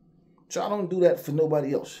 Simple. So I don't do that for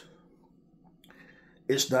nobody else.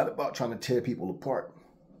 It's not about trying to tear people apart.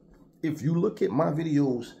 If you look at my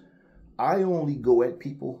videos, I only go at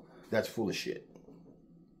people that's full of shit.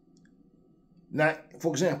 Now,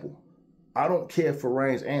 for example, I don't care for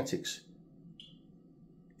Ryan's antics.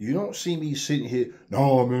 You don't see me sitting here,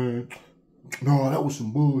 no, man. No, that was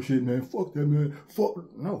some bullshit, man. Fuck that, man.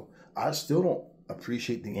 Fuck. No, I still don't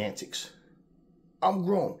appreciate the antics. I'm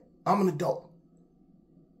grown. I'm an adult.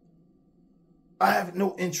 I have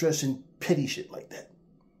no interest in petty shit like that.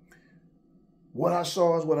 What I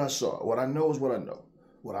saw is what I saw. What I know is what I know.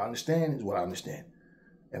 What I understand is what I understand.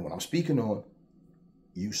 And what I'm speaking on,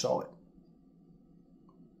 you saw it.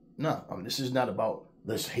 No, I mean, this is not about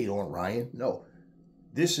let's hate on Ryan. No.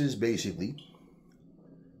 This is basically,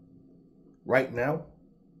 right now,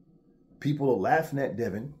 people are laughing at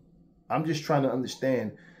Devin. I'm just trying to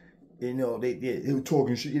understand, you know, they were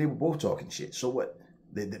talking shit. They were both talking shit. So what?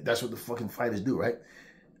 That's what the fucking fighters do, right?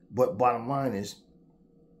 But bottom line is,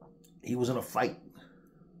 he was in a fight.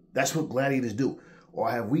 That's what gladiators do.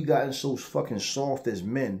 Or have we gotten so fucking soft as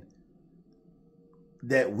men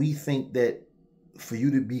that we think that for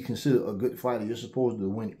you to be considered a good fighter, you're supposed to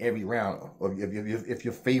win every round? Or if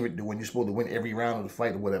you're favored to win, you're supposed to win every round of the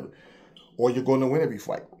fight or whatever. Or you're going to win every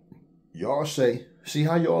fight. Y'all say, see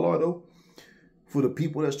how y'all are though? For the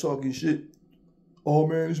people that's talking shit, oh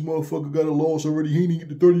man, this motherfucker got a loss already. He didn't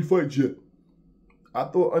get the 30 fights yet. I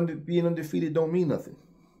thought being undefeated don't mean nothing.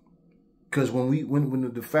 Because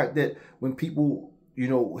when the fact that when people, you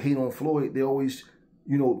know, hate on Floyd, they always,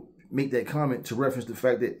 you know, make that comment to reference the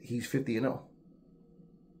fact that he's 50-0.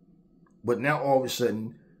 But now all of a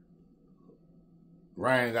sudden,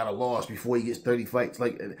 Ryan got a loss before he gets 30 fights.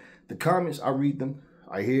 Like, the comments, I read them.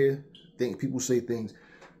 I hear things, people say things.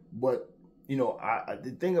 But, you know,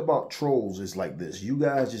 the thing about trolls is like this. You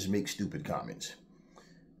guys just make stupid comments.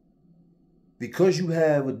 Because you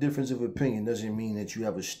have a difference of opinion doesn't mean that you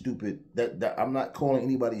have a stupid... That I'm not calling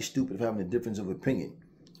anybody stupid for having a difference of opinion.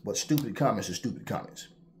 But stupid comments are stupid comments.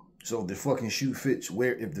 So if the fucking shoe fits,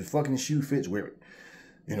 wear it. If the fucking shoe fits, wear it.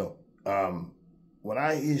 You know, when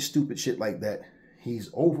I hear stupid shit like that,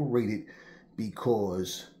 he's overrated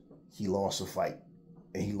because he lost a fight.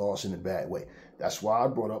 And he lost in a bad way. That's why I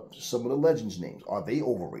brought up some of the legends' names. Are they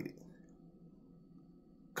overrated?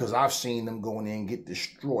 Because I've seen them go in there and get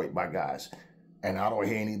destroyed by guys. And I don't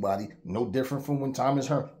hear anybody no different from when Thomas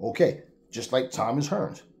Hearns. Okay, just like Thomas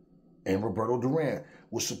Hearns and Roberto Duran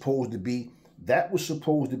was supposed to be, that was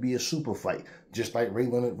supposed to be a super fight. Just like Ray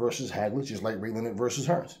Leonard versus Hagler, just like Ray Leonard versus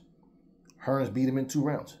Hearns. Hearns beat him in 2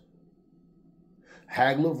 rounds.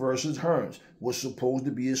 Hagler versus Hearns was supposed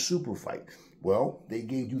to be a super fight. Well, they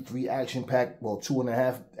gave you 3 action-packed, well,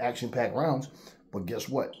 2.5 action-packed rounds. But guess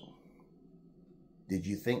what? Did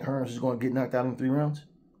you think Hearns is going to get knocked out in 3 rounds?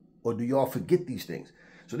 Or do y'all forget these things?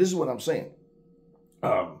 So this is what I'm saying.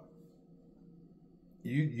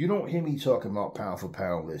 You don't hear me talking about pound for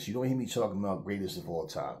pound list. You don't hear me talking about greatest of all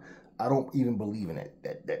time. I don't even believe in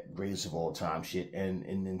that greatest of all time shit. And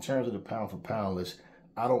in terms of the pound for pound list,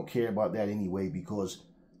 I don't care about that anyway, because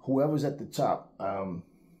whoever's at the top,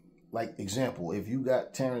 like example, if you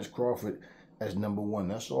got Terrence Crawford as number 1,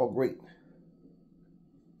 that's all great.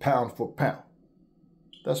 Pound for pound.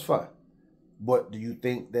 That's fine. But do you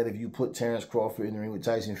think that if you put Terrence Crawford in the ring with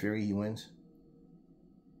Tyson Fury, he wins?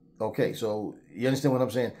 Okay, so you understand what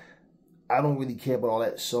I'm saying? I don't really care about all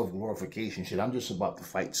that self-glorification shit. I'm just about the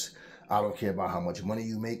fights. I don't care about how much money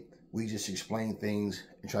you make. We just explain things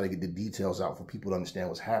and try to get the details out for people to understand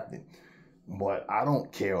what's happening. But I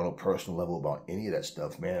don't care on a personal level about any of that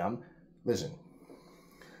stuff, man. Listen,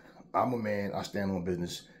 I'm a man. I stand on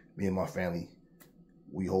business. Me and my family,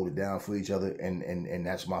 we hold it down for each other, and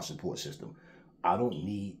that's my support system. I don't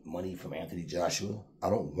need money from Anthony Joshua. I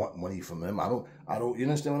don't want money from him. I don't, you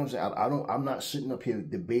understand what I'm saying? I'm not sitting up here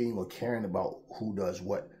debating or caring about who does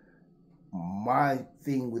what. My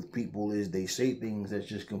thing with people is they say things that's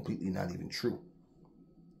just completely not even true.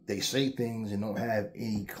 They say things and don't have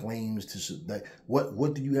any claims to that.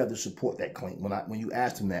 What do you have to support that claim? When you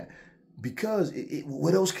ask them that, because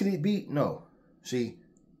what else could it be? No, see,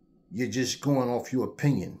 you're just going off your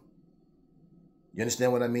opinion. You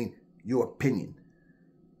understand what I mean? Your opinion.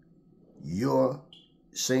 You're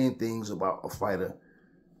saying things about a fighter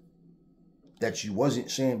that you wasn't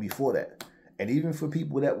saying before that. And even for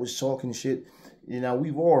people that was talking shit, you know,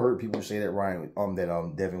 we've all heard people say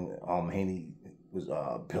that Devin Haney was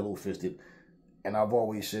pillow fisted, and I've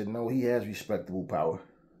always said no. He has respectable power.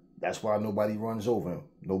 That's why nobody runs over him.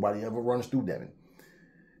 Nobody ever runs through Devin.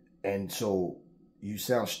 And so you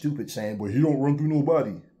sound stupid saying, "Well, he don't run through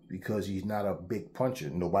nobody," because he's not a big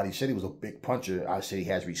puncher. Nobody said he was a big puncher. I said he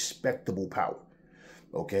has respectable power.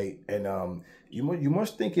 Okay, and you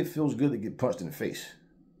must think it feels good to get punched in the face.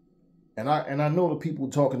 And I know the people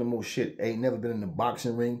talking the most shit ain't never been in the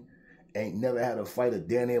boxing ring, ain't never had a fight a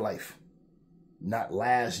day in their life. Not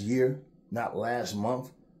last year, not last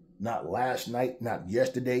month, not last night, not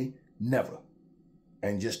yesterday, never.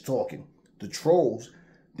 And just talking. The trolls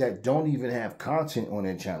that don't even have content on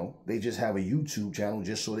their channel, they just have a YouTube channel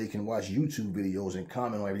just so they can watch YouTube videos and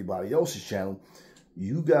comment on everybody else's channel.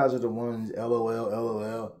 You guys are the ones, LOL,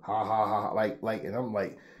 LOL, ha ha ha, like, and I'm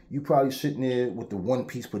like, you probably sitting there with the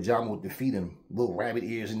one-piece pajama with the feet and little rabbit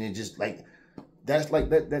ears, and they're just like, that's like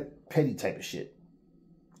that petty type of shit.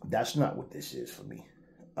 That's not what this is for me.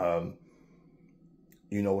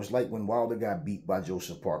 You know, it's like when Wilder got beat by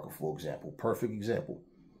Joseph Parker, for example. Perfect example.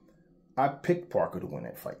 I picked Parker to win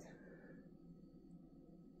that fight.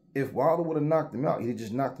 If Wilder would have knocked him out, he'd have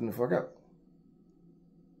just knocked him the fuck out.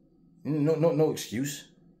 No excuse.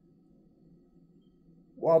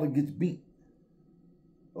 Wilder gets beat.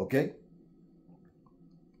 Okay?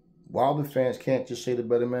 Wilder fans can't just say the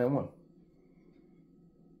better man won.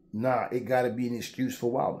 Nah, it got to be an excuse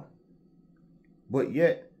for Wilder. But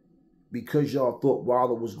yet, because y'all thought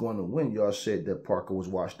Wilder was going to win, y'all said that Parker was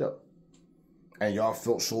washed up. And y'all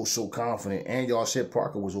felt so confident. And y'all said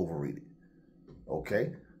Parker was overrated.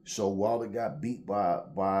 Okay? So Wilder got beat by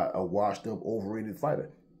a washed up, overrated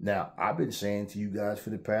fighter. Now, I've been saying to you guys for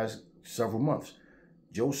the past several months,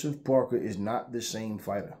 Joseph Parker is not the same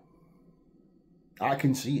fighter. I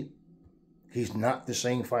can see it. He's not the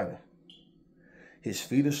same fighter. His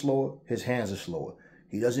feet are slower. His hands are slower.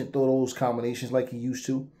 He doesn't throw those combinations like he used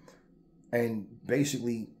to. And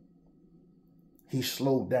basically, he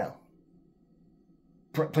slowed down.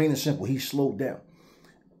 Plain and simple, he slowed down.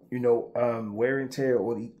 You know, wear and tear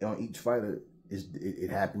on each fighter, it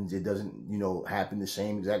happens. It doesn't, you know, happen the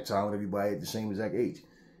same exact time with everybody at the same exact age.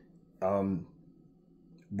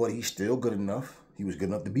 But he's still good enough. He was good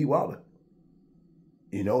enough to beat Wilder.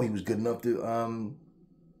 You know, he was good enough to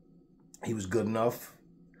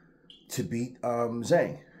beat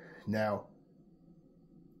Zhang. Now,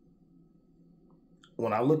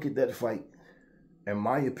 when I look at that fight, in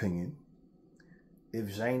my opinion,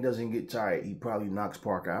 if Zhang doesn't get tired, he probably knocks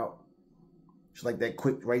Parker out. It's like that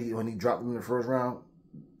quick right here when he dropped him in the first round.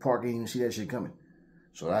 Parker didn't even see that shit coming.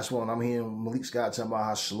 So that's when I'm hearing Malik Scott talking about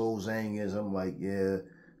how slow Zhang is. I'm like, yeah,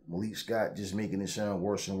 Malik Scott just making it sound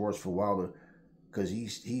worse and worse for Wilder, because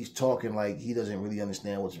he's talking like he doesn't really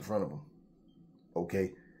understand what's in front of him.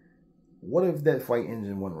 Okay, what if that fight ends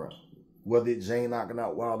in one round? Whether it's Zhang knocking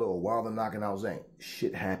out Wilder or Wilder knocking out Zhang,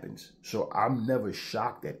 shit happens. So I'm never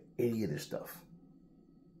shocked at any of this stuff.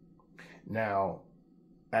 Now,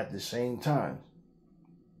 at the same time,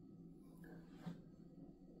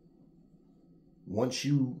 once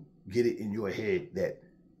you get it in your head that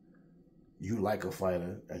you like a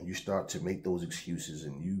fighter and you start to make those excuses,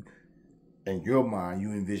 and you, in your mind,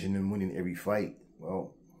 you envision them winning every fight,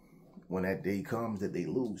 well, when that day comes that they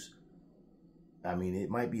lose, I mean, it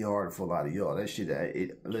might be hard for a lot of y'all. That shit,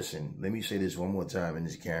 listen, let me say this one more time in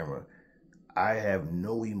this camera. I have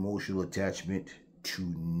no emotional attachment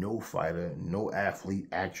to no fighter, no athlete,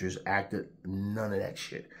 actress, actor, none of that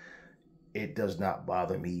shit. It does not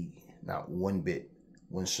bother me, not one bit.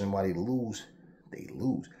 When somebody lose, they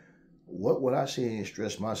lose. What would I sit here and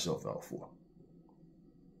stress myself out for?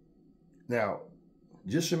 Now,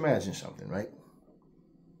 just imagine something, right?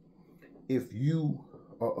 If you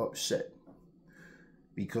are upset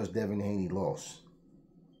because Devin Haney lost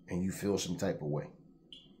and you feel some type of way,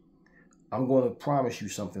 I'm going to promise you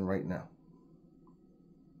something right now.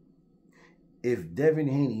 If Devin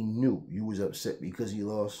Haney knew you was upset because he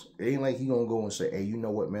lost, it ain't like he gonna go and say, hey, you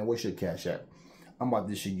know what, man, what's your cash app? I'm about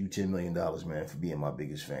to send you $10 million, man, for being my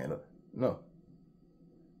biggest fan. No.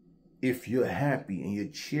 If you're happy and you're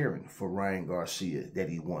cheering for Ryan Garcia that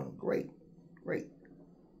he won, great, great.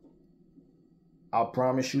 I'll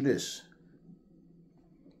promise you this.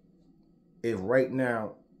 If right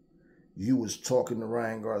now you was talking to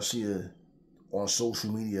Ryan Garcia on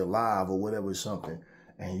social media live or whatever, something,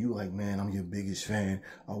 and you like, man, I'm your biggest fan.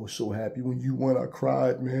 I was so happy when you won. I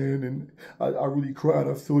cried, man, and I really cried.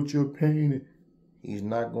 I felt your pain. He's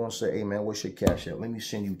not going to say, hey, man, what's your cash app? Let me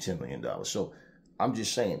send you $10 million. So I'm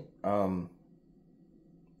just saying,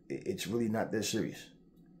 it's really not that serious.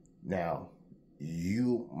 Now,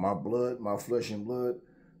 you, my blood, my flesh and blood,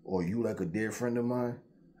 or you like a dear friend of mine,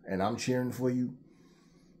 and I'm cheering for you,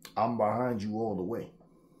 I'm behind you all the way.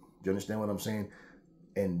 Do you understand what I'm saying?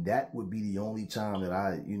 And that would be the only time that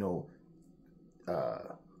I,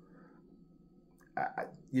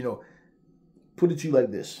 put it to you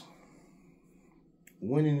like this.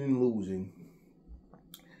 Winning and losing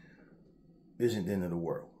isn't the end of the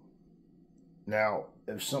world. Now,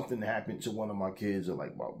 if something happened to one of my kids, or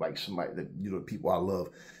like somebody that, people I love,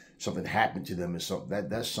 something happened to them, or something,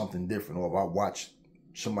 that's something different. Or if I watch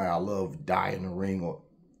somebody I love die in the ring, or,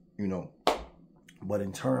 but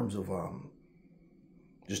in terms of,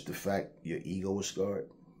 just the fact your ego is scarred,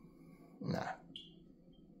 nah.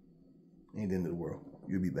 Ain't the end of the world.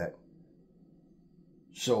 You'll be back.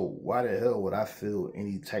 So why the hell would I feel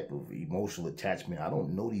any type of emotional attachment? I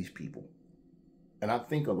don't know these people. And I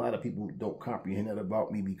think a lot of people don't comprehend that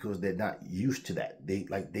about me because they're not used to that.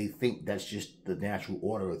 They think that's just the natural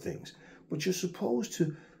order of things. But you're supposed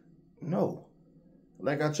to know.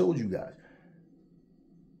 Like I told you guys,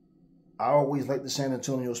 I always liked the San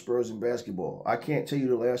Antonio Spurs in basketball. I can't tell you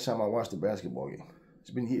the last time I watched a basketball game.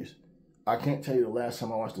 It's been years. I can't tell you the last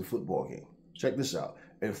time I watched a football game. Check this out.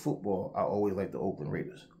 In football, I always liked the Oakland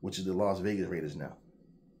Raiders, which is the Las Vegas Raiders now.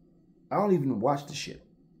 I don't even watch the shit.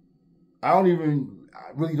 I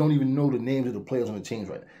really don't even know the names of the players on the teams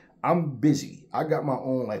right now. I'm busy. I got my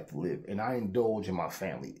own life to live, and I indulge in my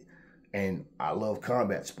family. And I love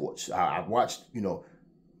combat sports. I watched,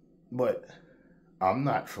 but I'm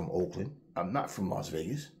not from Oakland. I'm not from Las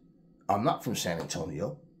Vegas. I'm not from San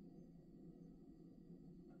Antonio.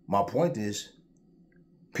 My point is,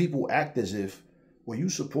 people act as if, well, you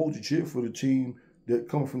supposed to cheer for the team that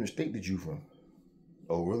comes from the state that you from.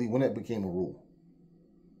 Oh, really? When that became a rule?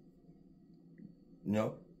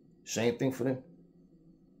 Same thing for them.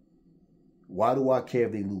 Why do I care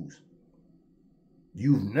if they lose?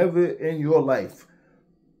 You've never in your life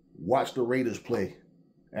watched the Raiders play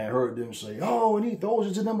and heard them say, oh, and he throws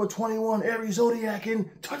it to number 21, Aries Zodiac, and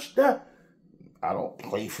touch that. I don't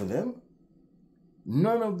play for them.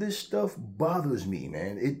 None of this stuff bothers me,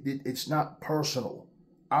 man. It's not personal.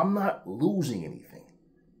 I'm not losing anything.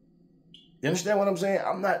 You understand what I'm saying?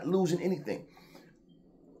 I'm not losing anything.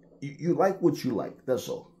 You like what you like, that's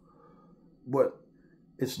all. But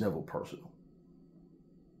it's never personal.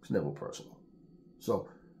 It's never personal. So,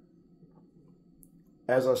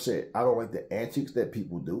 as I said, I don't like the antics that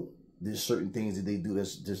people do. There's certain things that they do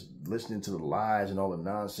that's just listening to the lies and all the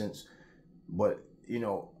nonsense. But, you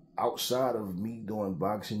know, outside of me doing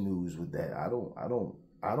boxing news with that, I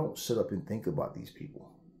don't sit up and think about these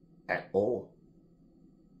people at all.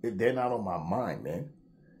 They're not on my mind, man.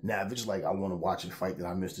 Now, if it's like I want to watch a fight that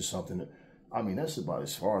I missed or something, I mean, that's about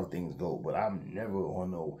as far as things go. But I'm never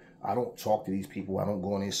on no, I don't talk to these people. I don't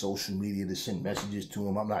go on their social media to send messages to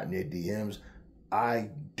them. I'm not in their DMs. I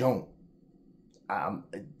don't.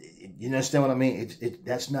 You understand what I mean?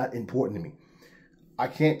 That's not important to me. I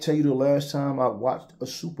can't tell you the last time I watched a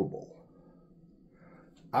Super Bowl.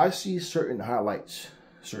 I see certain highlights,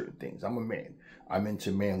 certain things. I'm a man. I'm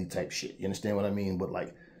into manly type shit. You understand what I mean? But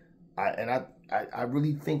like, I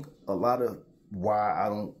really think a lot of why I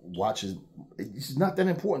don't watch is it's not that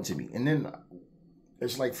important to me. And then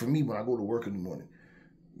it's like for me when I go to work in the morning,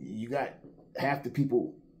 you got half the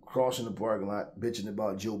people crossing the parking lot bitching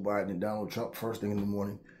about Joe Biden and Donald Trump first thing in the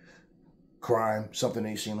morning, crime, something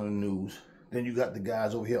they seen on the news. Then you got the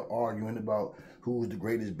guys over here arguing about who's the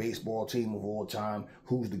greatest baseball team of all time,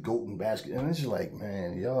 who's the GOAT in basketball. And it's just like,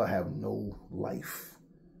 man, y'all have no life.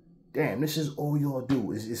 Damn, this is all y'all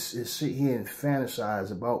do is sit here and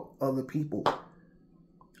fantasize about other people.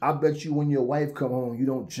 I bet you when your wife come home, you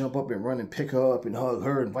don't jump up and run and pick her up and hug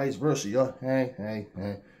her and vice versa. Y'all, hey,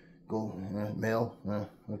 go, Mel,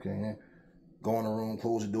 okay, go in the room,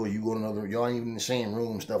 close the door, you go to another, y'all ain't even in the same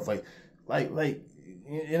room, stuff like,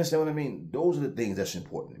 you understand what I mean? Those are the things that's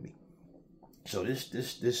important to me. So this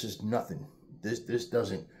is nothing. This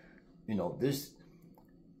doesn't, this,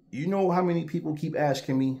 how many people keep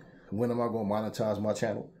asking me, when am I going to monetize my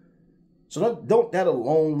channel? So don't that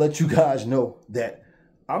alone let you guys know that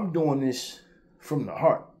I'm doing this from the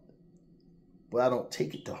heart, but I don't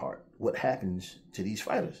take it to heart what happens to these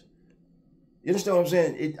fighters. You understand what I'm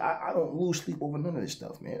saying? I don't lose sleep over none of this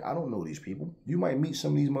stuff, man. I don't know these people. You might meet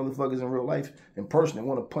some of these motherfuckers in real life in person and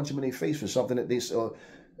want to punch them in their face for something that they saw.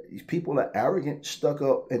 These people are arrogant, stuck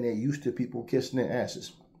up, and they're used to people kissing their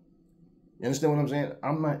asses. You understand what I'm saying?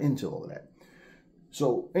 I'm not into all of that.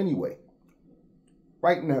 So anyway,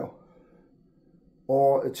 right now,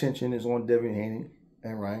 all attention is on Devin Haney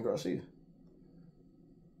and Ryan Garcia.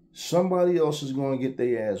 Somebody else is going to get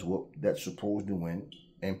their ass whooped that's supposed to win.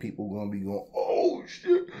 And people are going to be going, oh,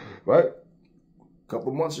 shit, right? A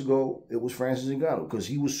couple months ago, it was Francis Ngannou because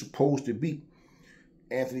he was supposed to beat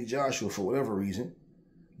Anthony Joshua for whatever reason.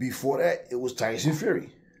 Before that, it was Tyson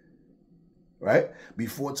Fury, right?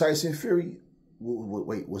 Before Tyson Fury,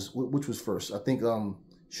 which was first? I think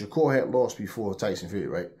Shakur had lost before Tyson Fury,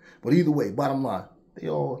 right? But either way, bottom line, they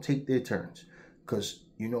all take their turns because,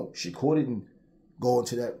 Shakur didn't go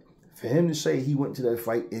into that. For him to say he went to that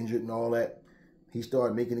fight injured and all that, he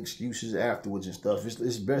started making excuses afterwards and stuff.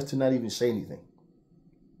 It's best to not even say anything.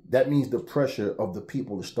 That means the pressure of the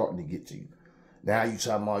people is starting to get to you. Now you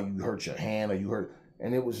talking about you hurt your hand or you hurt,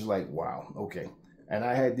 and it was just like, wow, okay. And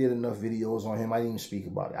I did enough videos on him. I didn't even speak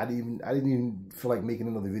about it. I didn't even feel like making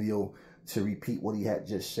another video to repeat what he had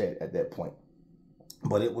just said at that point.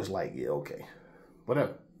 But it was like, yeah, okay,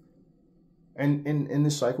 whatever. And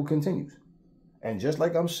this cycle continues. And just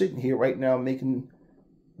like I'm sitting here right now making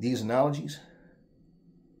these analogies,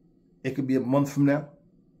 it could be a month from now,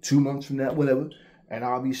 2 months from now, whatever, and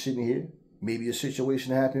I'll be sitting here. Maybe a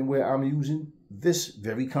situation happened where I'm using this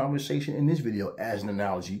very conversation in this video as an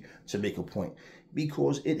analogy to make a point.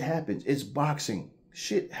 Because it happens. It's boxing.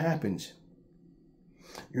 Shit happens.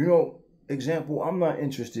 Example, I'm not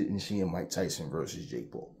interested in seeing Mike Tyson versus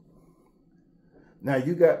Jake Paul. Now,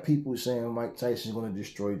 you got people saying Mike Tyson's going to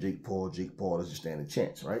destroy Jake Paul. Jake Paul doesn't stand a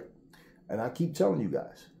chance, right? And I keep telling you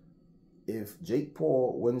guys, if Jake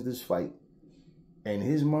Paul wins this fight, in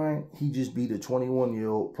his mind, he just beat a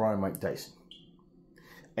 21-year-old prime Mike Tyson.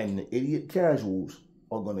 And the idiot casuals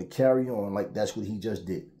are going to carry on like that's what he just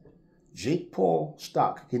did. Jake Paul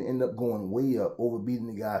stock can end up going way up over beating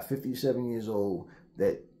the guy 57 years old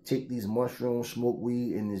that take these mushrooms, smoke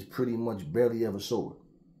weed, and is pretty much barely ever sober.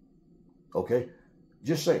 Okay?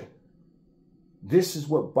 Just say. This is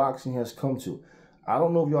what boxing has come to. I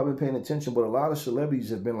don't know if y'all been paying attention, but a lot of celebrities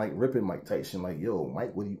have been like ripping Mike Tyson, like, yo,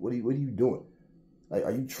 Mike, what are you doing? Like,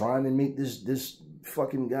 are you trying to make this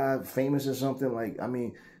fucking guy famous or something? Like, I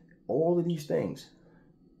mean, all of these things.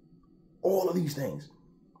 All of these things.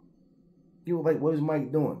 You were like, what is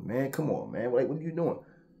Mike doing? Man, come on, man. Like, what are you doing?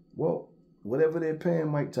 Well, whatever they're paying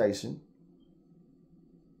Mike Tyson,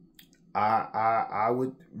 I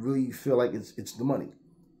would really feel like it's the money.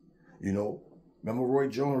 You know, remember Roy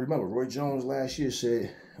Jones last year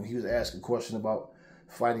said, when he was asked a question about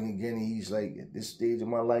fighting again, and he's like, at this stage of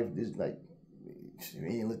my life, this like,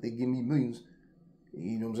 ain't let they give me millions.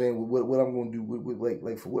 You know what I'm saying? What I'm gonna do with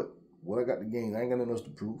like for what? What I got to gain? I ain't got nothing else to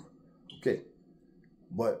prove. Okay.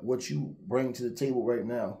 But what you bring to the table right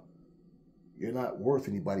now, you're not worth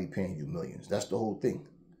anybody paying you millions. That's the whole thing.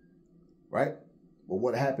 Right? But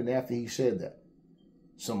what happened after he said that?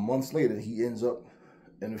 Some months later, he ends up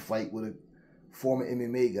in a fight with a former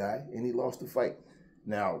MMA guy, and he lost the fight.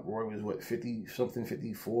 Now, Roy was, what, 50-something,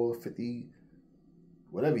 54, 50,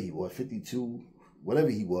 whatever he was, 52, whatever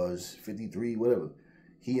he was, 53, whatever.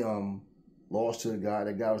 He lost to a guy.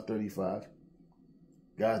 That guy was 35.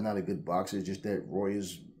 Guy's not a good boxer. It's just that Roy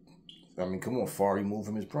is, I mean, come on, far removed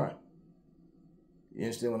from his prime. You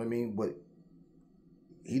understand what I mean? But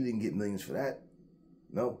he didn't get millions for that.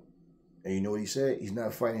 No. And you know what he said? He's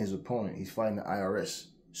not fighting his opponent. He's fighting the IRS.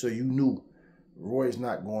 So you knew Roy's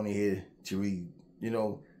not going in here to read, you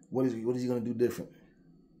know, what is he going to do different?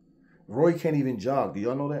 Roy can't even jog. Do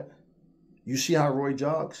y'all know that? You see how Roy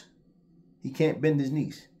jogs? He can't bend his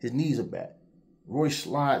knees. His knees are bad. Roy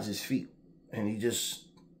slides his feet. And he just,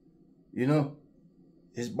 you know,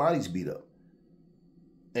 his body's beat up.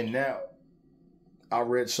 And now, I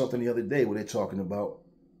read something the other day where they're talking about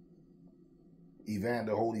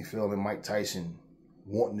Evander Holyfield and Mike Tyson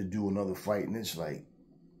wanting to do another fight. And it's like,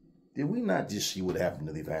 did we not just see what happened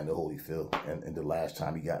to Evander Holyfield and the last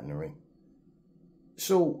time he got in the ring?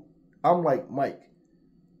 So, I'm like, Mike,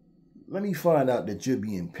 let me find out that you're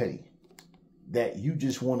being petty. That you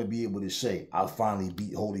just want to be able to say, I finally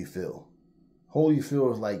beat Holyfield.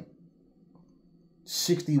 Holyfield is like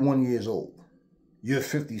 61 years old. You're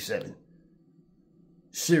 57.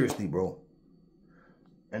 Seriously, bro.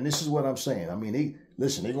 And this is what I'm saying. I mean,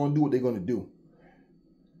 they're going to do what they're going to do.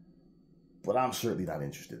 But I'm certainly not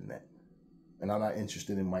interested in that. And I'm not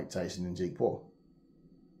interested in Mike Tyson and Jake Paul.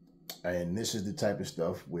 And this is the type of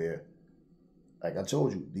stuff where, like I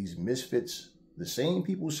told you, these misfits, the same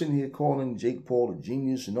people sitting here calling Jake Paul a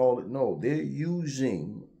genius and all that, no, they're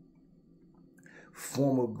using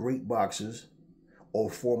former great boxers or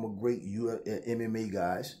former great MMA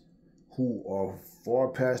guys who are far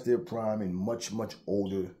past their prime and much, much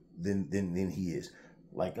older than he is.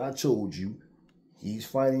 Like I told you, he's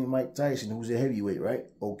fighting Mike Tyson, who's a heavyweight, right?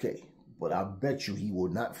 Okay. But I bet you he will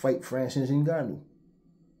not fight Francis Ngannou.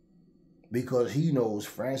 Because he knows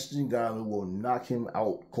Francis Ngannou will knock him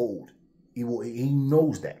out cold. He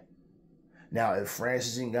knows that. Now, if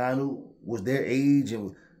Francis Ngannou was their age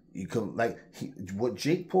and you come what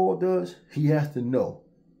Jake Paul does, he has to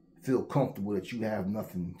feel comfortable that you have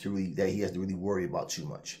nothing that he has to really worry about too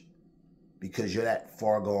much, because you're that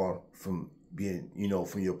far gone from being,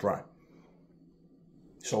 from your prime.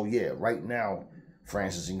 So yeah, right now,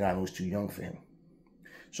 Francis Ngannou is too young for him.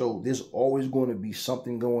 So there's always going to be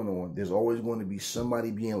something going on. There's always going to be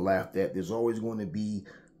somebody being laughed at. There's always going to be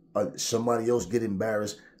somebody else get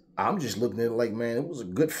embarrassed. I'm just looking at it like, man, it was a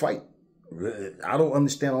good fight. I don't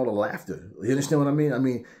understand all the laughter. You understand what I mean? I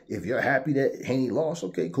mean, if you're happy that Haney lost,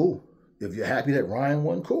 okay, cool. If you're happy that Ryan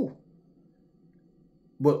won, cool.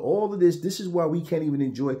 But all of this is why we can't even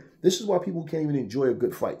enjoy, this is why people can't even enjoy a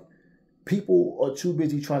good fight. People are too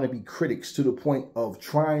busy trying to be critics to the point of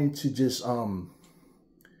trying to just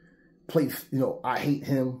play, I hate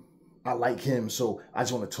him, I like him, so I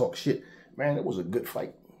just want to talk shit. Man, it was a good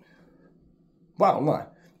fight. Bottom line.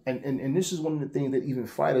 And this is one of the things that even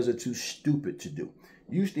fighters are too stupid to do.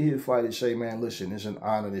 You used to hear fighters say, man, listen, it's an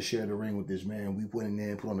honor to share the ring with this man. We went in there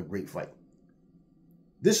and put on a great fight.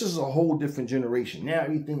 This is a whole different generation. Now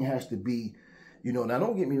everything has to be, now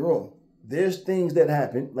don't get me wrong. There's things that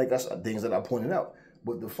happen, like I said, things that I pointed out.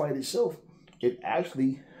 But the fight itself, it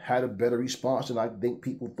actually had a better response than I think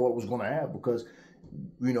people thought it was going to have, because,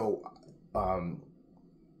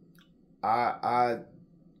 I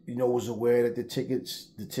was aware that the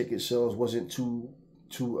ticket sales wasn't too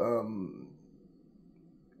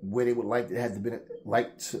where they would like to have been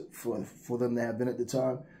for them to have been at the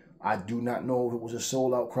time. I do not know if it was a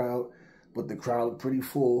sold out crowd, but the crowd looked pretty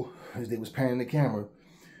full as they was panning the camera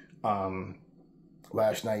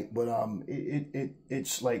last night. But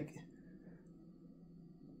it's like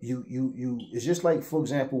it's just like, for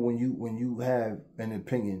example, when you have an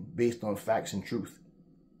opinion based on facts and truth,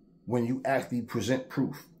 when you actually present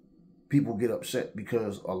proof, people get upset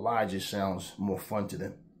because a lie just sounds more fun to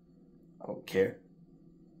them. I don't care.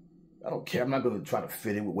 I don't care. I'm not going to try to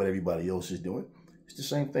fit in with what everybody else is doing. It's the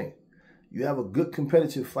same thing. You have a good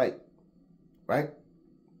competitive fight, right?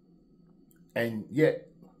 And yet,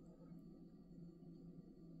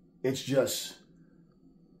 it's just,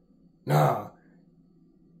 nah,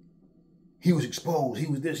 he was exposed. He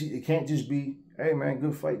was this. It can't just be, hey man,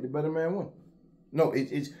 good fight. The better man won. No,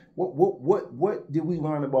 it's what did we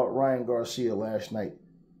learn about Ryan Garcia last night?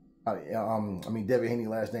 Devin Haney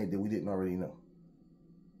last night that we didn't already know.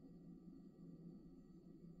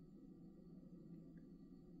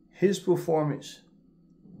 His performance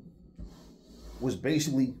was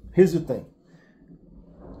basically, here's the thing.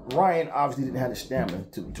 Ryan obviously didn't have the stamina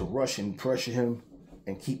to rush and pressure him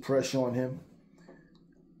and keep pressure on him.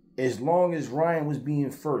 As long as Ryan was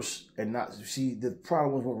being first and not, see, the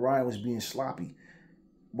problem was when Ryan was being sloppy.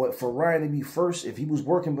 But for Ryan to be first, if he was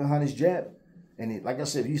working behind his jab, and like I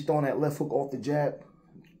said, if he's throwing that left hook off the jab,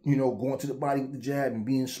 going to the body with the jab and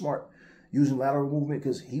being smart, using lateral movement,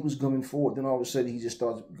 because he was coming forward, then all of a sudden he just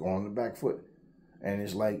starts going on the back foot. And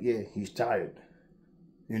it's like, yeah, he's tired,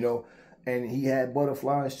 And he had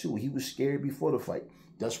butterflies too. He was scared before the fight.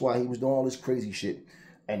 That's why he was doing all this crazy shit.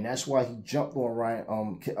 And that's why he jumped on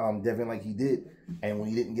Ryan, Devin like he did. And when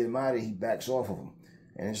he didn't get him out of there, he backs off of him.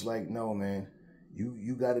 And it's like, no, man,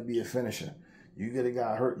 you got to be a finisher. You get a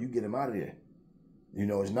guy hurt, you get him out of there.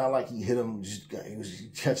 It's not like he hit him, he was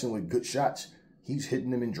catching with good shots. He's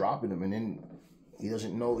hitting them and dropping them, and then he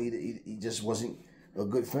doesn't know. He just wasn't a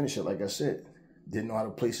good finisher, like I said. Didn't know how to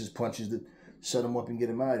place his punches to set him up and get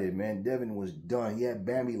him out of there, man. Devin was done. He had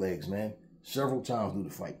Bambi legs, man, several times through the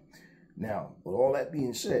fight. Now, with all that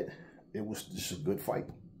being said, it was just a good fight.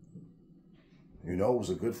 It was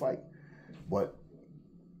a good fight. But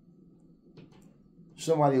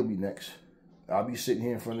somebody will be next. I'll be sitting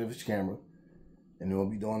here in front of his camera, and you'll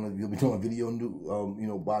be doing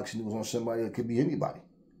video, boxing news on somebody. It could be anybody,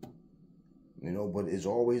 But it's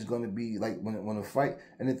always going to be like when a fight.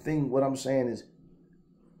 And the thing, what I'm saying is,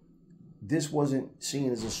 this wasn't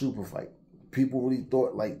seen as a super fight. People really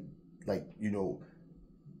thought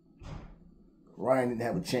Ryan didn't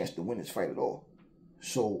have a chance to win this fight at all.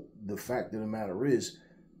 So the fact of the matter is,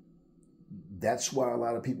 that's why a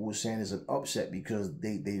lot of people were saying it's an upset, because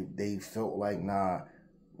they felt like, nah,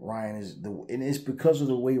 Ryan is and it's because of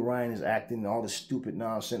the way Ryan is acting, all the stupid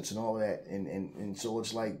nonsense and all that, and so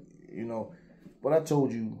it's like, but I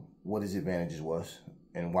told you what his advantages was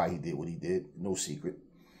and why he did what he did, no secret.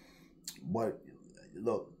 But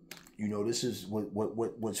look, this is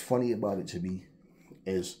what's funny about it to me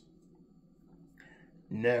is,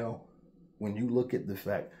 now when you look at the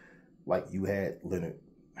fact, like you had Leonard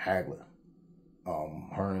Hagler,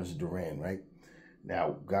 Hearns, Duran, right?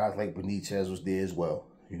 Now guys like Benitez was there as well.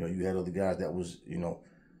 You had other guys that was,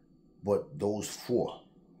 but those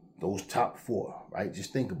top four, right?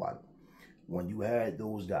 Just think about it. When you had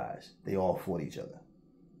those guys, they all fought each other.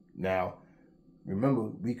 Now, remember,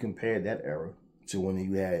 we compared that era to when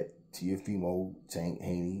you had Teofimo, Tank,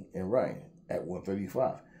 Haney, and Ryan at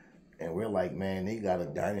 135. And we're like, man, they got a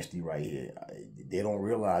dynasty right here. They don't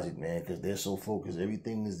realize it, man, because they're so focused.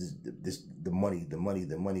 Everything is the money,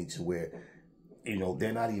 to where,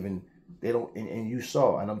 they're not even, they don't, and you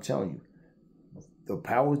saw, and I'm telling you, the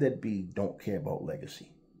powers that be don't care about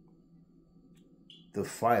legacy. The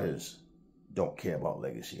fighters don't care about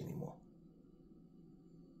legacy anymore.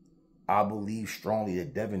 I believe strongly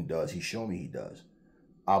that Devin does. He showed me he does.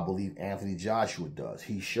 I believe Anthony Joshua does.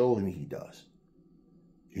 He shows me he does.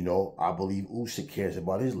 I believe Usyk cares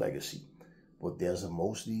about his legacy. But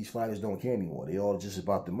most of these fighters don't care anymore. They all just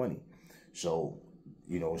about the money. So,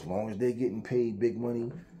 as long as they're getting paid big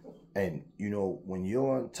money, and when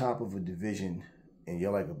you're on top of a division and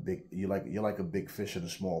you're like a big fish in a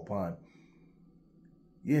small pond,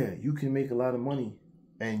 yeah, you can make a lot of money,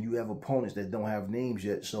 and you have opponents that don't have names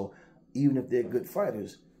yet. So even if they're good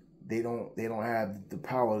fighters, they don't have the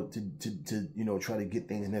power to try to get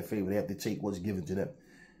things in their favor. They have to take what's given to them.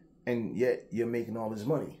 And yet you're making all this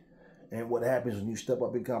money. And what happens when you step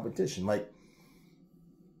up in competition? Like,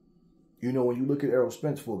 when you look at Errol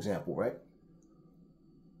Spence, for example, right?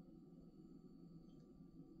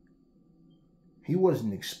 He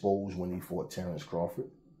wasn't exposed when he fought Terrence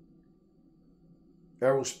Crawford.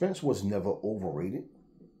 Errol Spence was never overrated.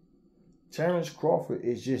 Terrence Crawford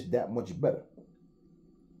is just that much better.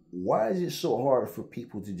 Why is it so hard for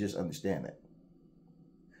people to just understand that?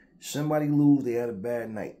 Somebody lose, they had a bad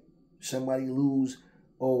night. Somebody lose,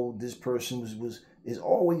 oh, this person is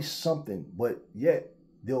always something, but yet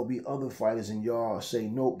there'll be other fighters and y'all say,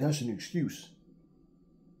 no, that's an excuse.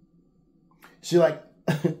 See, like,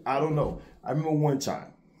 I don't know. I remember one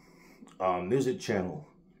time, there's a channel.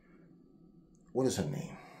 What is her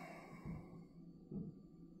name?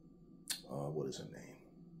 What is her name?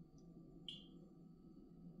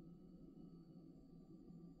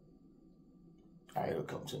 All right, it'll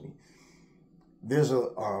come to me. There's a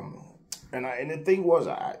and the thing was,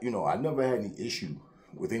 I never had any issue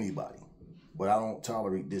with anybody, but I don't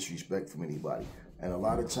tolerate disrespect from anybody. And a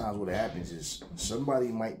lot of times what happens is somebody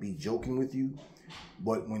might be joking with you,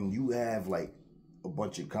 but when you have like a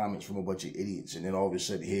bunch of comments from a bunch of idiots, and then all of a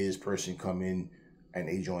sudden here's person come in and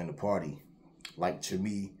they join the party, like, to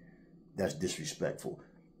me, that's disrespectful.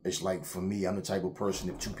 It's like, for me, I'm the type of person,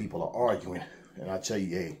 if two people are arguing and I tell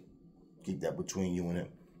you, hey, keep that between you and him.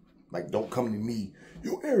 Like, don't come to me,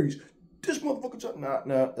 yo, Aries, this motherfucker, nah,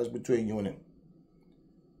 that's between you and him.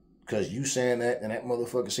 Because you saying that and that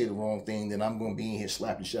motherfucker say the wrong thing, then I'm going to be in here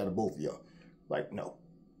slapping shit out of both of y'all. Like, no,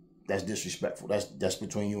 that's disrespectful. That's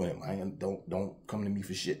between you and him. Don't come to me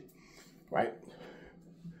for shit, right?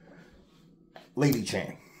 Lady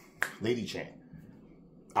Chan.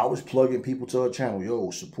 I was plugging people to her channel. Yo,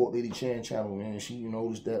 support Lady Chan channel, man. She,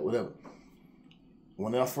 this, that, whatever.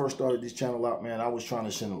 When I first started this channel out, man, I was trying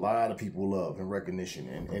to send a lot of people love and recognition.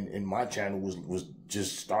 And my channel was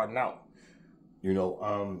just starting out,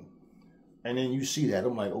 And then you see that.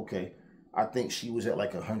 I'm like, okay. I think she was at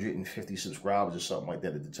like 150 subscribers or something like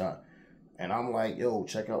that at the time. And I'm like, yo,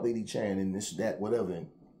 check out Lady Chan and this, that, whatever. And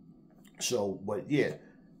so, but yeah.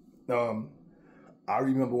 I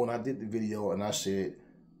remember when I did the video and I said,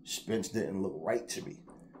 Spence didn't look right to me.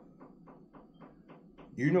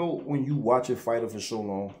 When you watch a fighter for so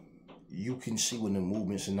long, you can see when the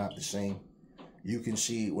movements are not the same. You can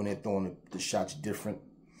see when they're throwing the shots different.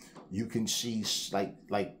 You can see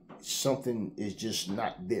like something is just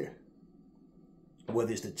not there.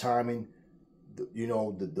 Whether it's the timing, the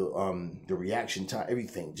reaction time,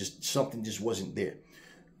 everything, just something just wasn't there.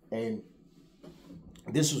 And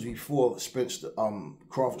this was before Spence,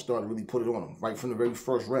 Crawford started really put it on him. Right from the very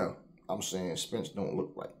first round, I'm saying Spence don't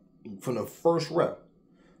look right. From the first round.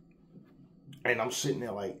 And I'm sitting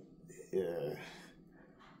there like,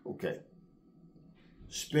 okay.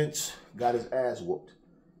 Spence got his ass whooped.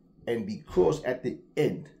 And because at the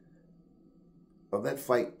end of that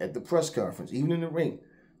fight, at the press conference, even in the ring,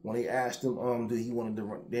 when they asked him, did he wanted to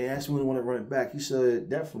run? They asked him when he wanted to run it back. He said,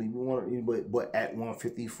 definitely, we want it, but at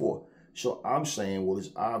 154. So I'm saying, well, it's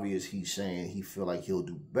obvious he's saying he feel like he'll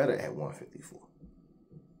do better at 154.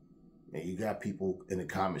 And you got people in the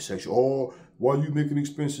comment section, oh, why are you making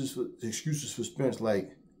excuses for Spence?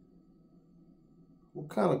 Like, what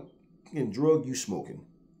kind of drug you smoking?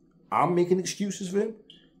 I'm making excuses for him?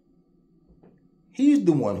 He's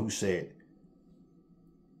the one who said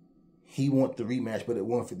he want the rematch, but at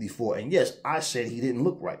 154. And yes, I said he didn't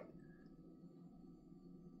look right.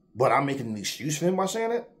 But I'm making an excuse for him by saying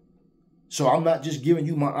that? So I'm not just giving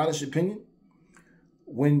you my honest opinion?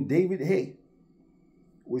 When David Hay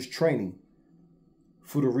was training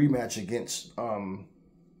for the rematch against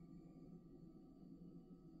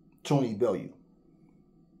Tony Bellew,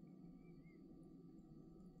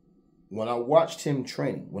 when I watched him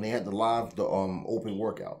training, when they had the open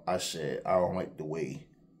workout, I said, I don't like the way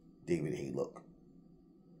David Hay looked.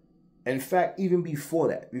 In fact, even before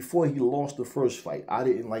that, before he lost the first fight, I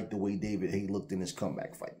didn't like the way David Hay looked in his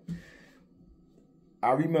comeback fight.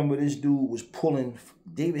 I remember this dude was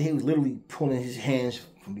David Hay was literally pulling his hands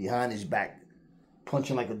from behind his back,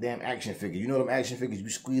 punching like a damn action figure. You know them action figures, you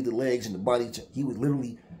squeeze the legs and the body. He was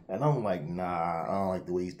literally, and I'm like, nah, I don't like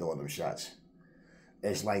the way he's throwing them shots.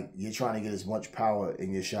 It's like you're trying to get as much power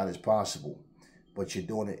in your shot as possible, but you're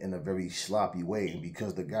doing it in a very sloppy way. And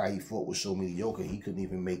because the guy he fought was so mediocre, he couldn't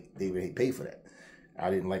even make David Hay pay for that. I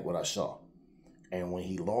didn't like what I saw. And when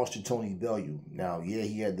he lost to Tony Bellew, now, yeah,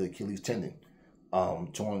 he had the Achilles tendon,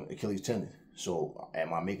 torn Achilles tendon. So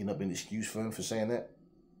am I making up an excuse for him for saying that?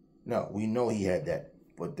 No, we know he had that.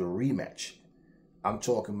 But the rematch, I'm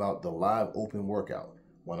talking about the live open workout.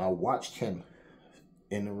 When I watched him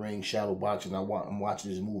in the ring, shadow boxing, I'm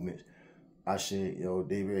watching his movements, I said, yo,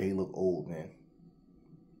 David Hay look old, man.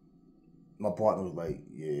 My partner was like,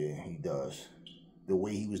 yeah, he does. The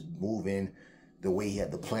way he was moving, the way he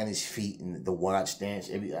had to plant his feet and the wide stance.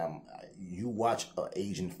 You watch an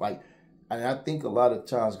Asian fight, and I think a lot of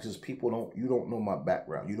times because you don't know my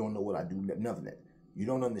background, you don't know what I do, nothing that you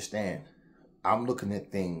don't understand. I'm looking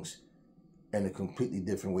at things in a completely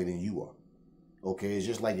different way than you are. Okay, it's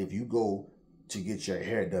just like if you go to get your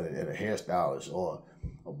hair done at a hairstylist or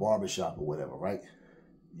a barbershop or whatever, right?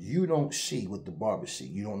 You don't see what the barber see.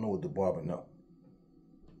 You don't know what the barber know.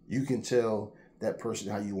 You can tell that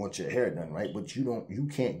person how you want your hair done, right? But you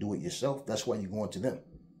can't do it yourself. That's why you're going to them.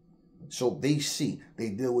 So they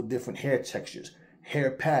deal with different hair textures,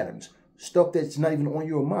 hair patterns, stuff that's not even on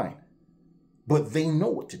your mind. But they know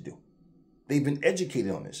what to do. They've been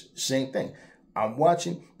educated on this. Same thing. I'm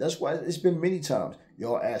watching. That's why it's been many times.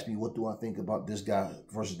 Y'all ask me, what do I think about this guy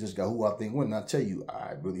versus this guy? Who I think win? And I tell you,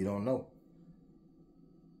 I really don't know.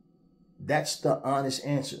 That's the honest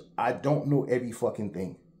answer. I don't know every fucking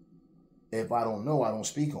thing. If I don't know, I don't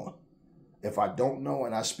speak on. If I don't know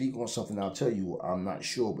and I speak on something, I'll tell you I'm not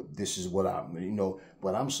sure, but this is what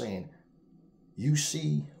But I'm saying, you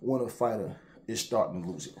see when a fighter is starting to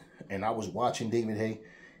lose it. And I was watching David Haye.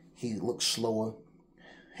 He looked slower.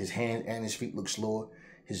 His hand and his feet looked slower.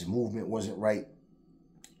 His movement wasn't right.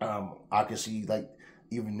 I could see, like,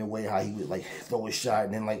 even the way how he would, like, throw a shot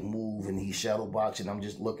and then, like, move, and he shadow boxing. I'm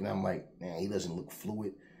just looking, I'm like, man, he doesn't look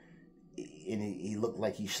fluid. And he looked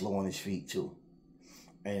like he's slow on his feet, too.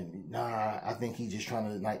 And, I think he's just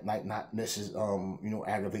trying to, not miss his,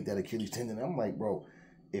 aggravate that Achilles tendon. I'm like, bro,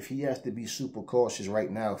 if he has to be super cautious right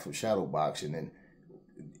now for shadow boxing, then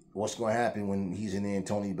what's going to happen when he's in there and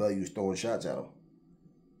Tony Bellew's throwing shots at him?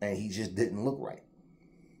 And he just didn't look right.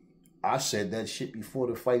 I said that shit before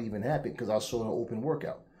the fight even happened because I saw the open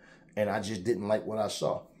workout. And I just didn't like what I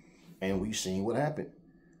saw. And we seen what happened.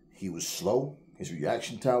 He was slow. His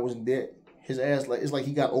reaction time wasn't there. His ass, it's like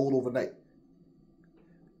he got old overnight.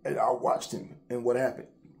 And I watched him. And what happened?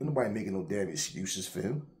 Nobody making no damn excuses for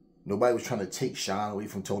him. Nobody was trying to take shine away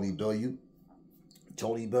from Tony Bellew.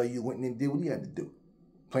 Tony Bellew went in and did what he had to do.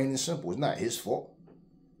 Plain and simple. It's not his fault.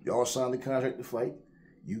 Y'all signed the contract to fight.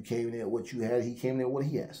 You came in there with what you had. He came in there with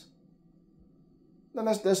what he has. No,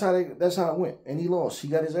 that's how it went. And he lost. He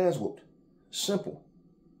got his ass whooped. Simple.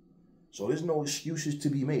 So there's no excuses to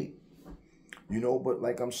be made. But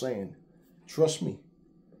like I'm saying, trust me,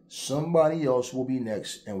 somebody else will be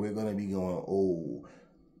next, and we're gonna be going, oh,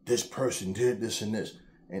 this person did this and this.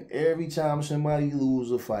 And every time somebody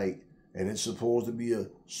loses a fight, and it's supposed to be a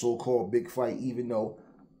so-called big fight, even though,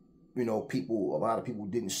 a lot of people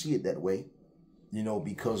didn't see it that way.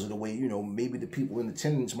 Because of the way, maybe the people in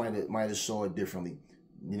attendance might have saw it differently.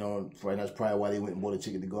 That's probably why they went and bought a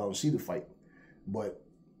ticket to go out and see the fight. But,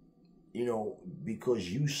 because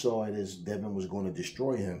you saw it as Devin was going to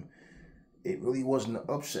destroy him, it really wasn't an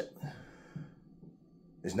upset.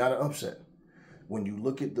 It's not an upset. When you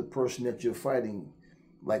look at the person that you're fighting,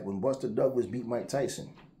 like when Buster Douglas beat Mike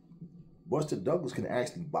Tyson, Buster Douglas can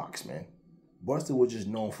actually box, man. Buster was just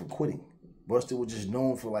known for quitting. Buster was just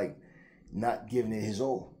known for, like, not giving it his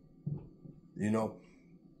all,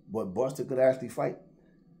 but Buster could actually fight,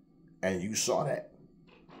 and you saw that,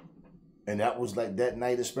 and that was like that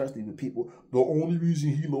night, especially with people. The only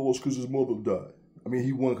reason he lost because his mother died. I mean,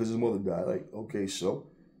 he won because his mother died. Like, okay, so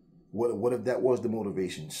what if that was the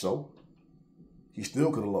motivation? So he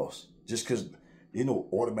still could have lost just because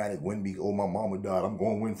automatic win. My mama died, I'm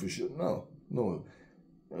going to win for sure. No.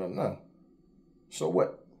 So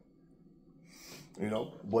what?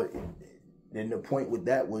 But. Then the point with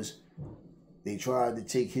that was they tried to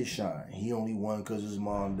take his shine. He only won because his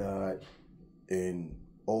mom died. And,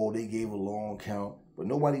 they gave a long count. But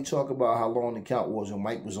nobody talk about how long the count was when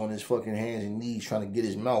Mike was on his fucking hands and knees trying to get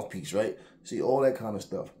his mouthpiece, right? See, all that kind of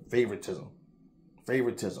stuff. Favoritism.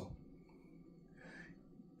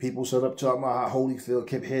 People set up talking about how Holyfield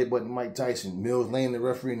kept headbutting Mike Tyson. Mills Lane, the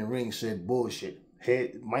referee in the ring, said bullshit.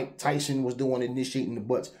 Mike Tyson was the one initiating the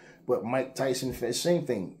butts. But Mike Tyson, same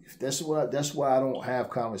thing. That's why I don't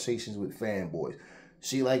have conversations with fanboys.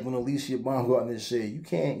 See, like when Alicia Baumgartner said, you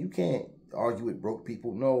can't argue with broke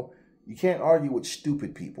people. No, you can't argue with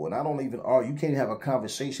stupid people. And I don't even argue. You can't have a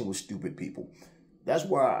conversation with stupid people. That's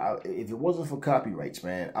why, if it wasn't for copyrights,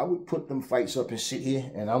 man, I would put them fights up and sit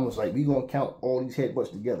here, and I was like, we going to count all these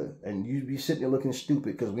headbutts together. And you'd be sitting there looking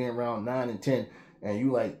stupid because we're in round 9 and 10, and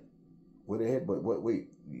you like, where the headbutt? Wait,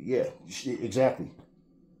 yeah, exactly.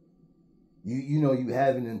 You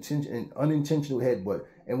have an unintentional headbutt.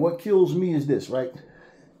 And what kills me is this, right?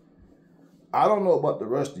 I don't know about the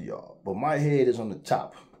rest of y'all, but my head is on the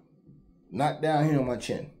top, not down here on my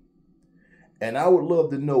chin. And I would love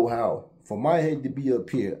to know how, for my head to be up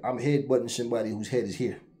here, I'm headbutting somebody whose head is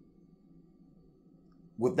here,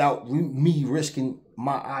 without me risking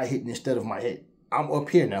my eye hitting instead of my head. I'm up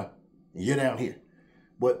here now, and you're down here.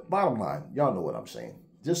 But bottom line, y'all know what I'm saying.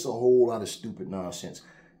 Just a whole lot of stupid nonsense.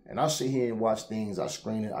 And I sit here and watch things, I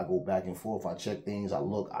screen it, I go back and forth, I check things, I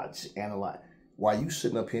look, I just analyze. While you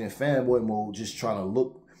sitting up here in fanboy mode, just trying to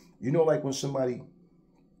look, like when somebody,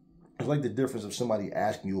 it's like the difference of somebody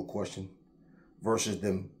asking you a question versus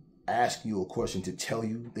them asking you a question to tell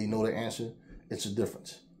you they know the answer. It's a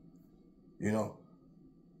difference. You know?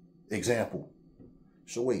 Example.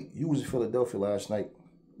 So wait, you was in Philadelphia last night.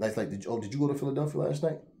 That's like, did you go to Philadelphia last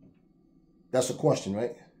night? That's a question,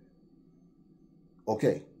 right?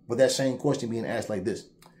 Okay. But that same question being asked like this.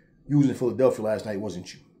 You was in Philadelphia last night,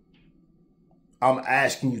 wasn't you? I'm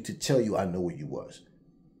asking you to tell you I know where you was.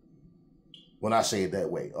 When I say it that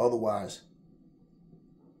way. Otherwise,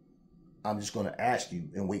 I'm just going to ask you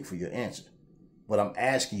and wait for your answer. But I'm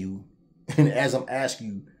asking you, and as I'm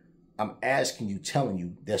asking you, telling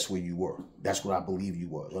you that's where you were. That's what I believe you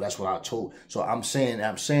was. Or that's what I told. So I'm saying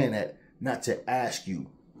that not to ask you,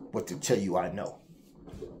 but to tell you I know.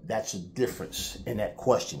 That's a difference in that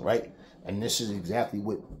question, right? And this is exactly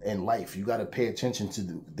what in life, you got to pay attention to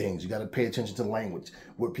the things. You got to pay attention to language,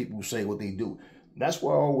 what people say, what they do. That's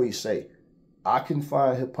why I always say, I can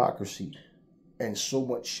find hypocrisy and so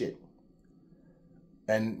much shit.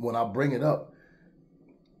 And when I bring it up,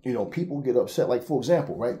 you know, people get upset. Like, for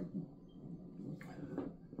example, right?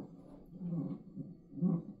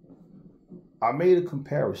 I made a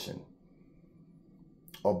comparison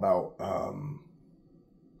about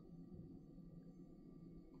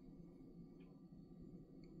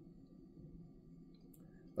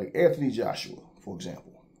like Anthony Joshua, for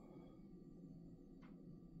example,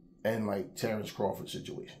 and like Terrence Crawford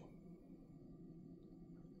situation.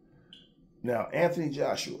 Now, Anthony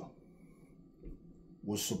Joshua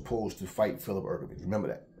was supposed to fight Philip Erkovich. Remember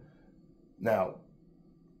that. Now,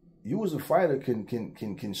 you as a fighter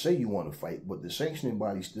can say you want to fight, but the sanctioning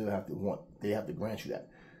body still have to grant you that.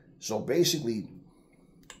 So basically,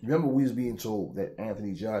 remember we was being told that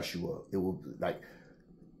Anthony Joshua, it will like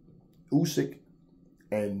Usyk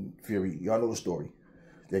and Fury, y'all know the story.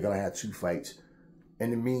 They're gonna have 2 fights.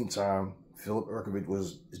 In the meantime, Philip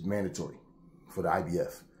Erkovich is mandatory for the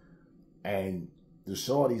IBF. And the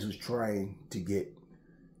Saudis was trying to get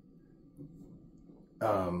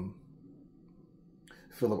Philip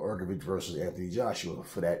Erkovich versus Anthony Joshua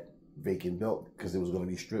for that vacant belt because it was going to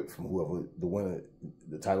be stripped from whoever the winner,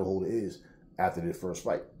 the title holder is after their first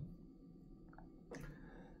fight.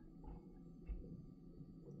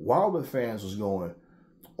 Wilder fans was going,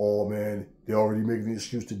 oh man, they're already making the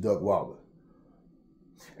excuse to duck Wilder.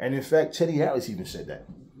 And in fact, Teddy Atlas even said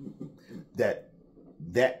that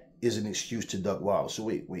is an excuse to duck Wilder. So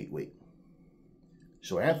wait.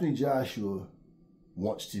 So Anthony Joshua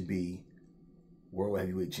wants to be world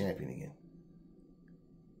heavyweight champion again.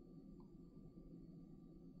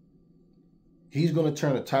 He's going to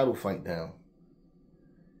turn a title fight down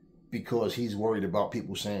because he's worried about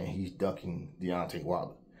people saying he's ducking Deontay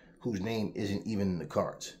Wilder, whose name isn't even in the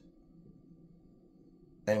cards.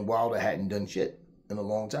 And Wilder hadn't done shit in a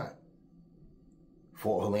long time.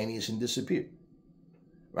 Fought Hellenius and disappeared.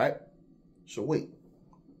 Right? So wait.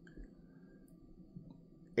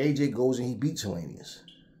 AJ goes and he beats Hellenius.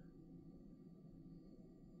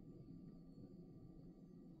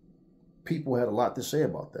 People had a lot to say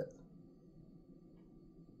about that.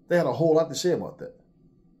 They had a whole lot to say about that.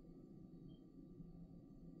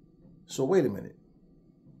 So wait a minute.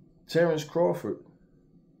 Terrence Crawford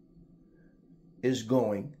is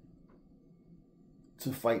going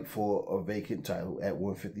to fight for a vacant title at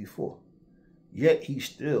 154. Yet he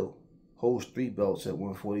still holds 3 belts at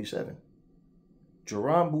 147.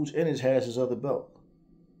 Jerron Boots Ennis has his other belt.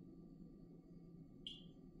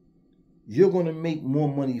 You're going to make more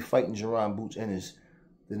money fighting Jerron Boots Ennis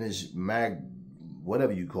than this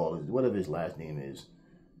whatever you call it, whatever his last name is.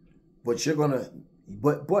 But you're going to,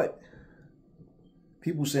 but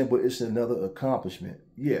people saying, but it's another accomplishment.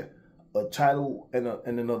 Yeah, a title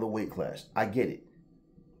and another weight class. I get it.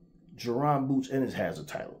 Jerron Boots Ennis has a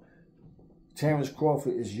title. Terrence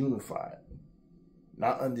Crawford is unified,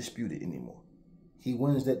 not undisputed anymore. He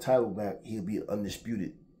wins that title back, he'll be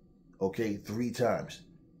undisputed, okay, 3 times.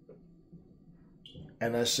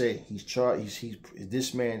 And I say he's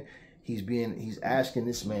asking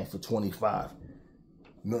this man for $25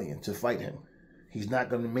 million to fight him. He's not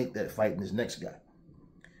going to make that fight in this next guy.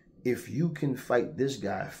 If you can fight this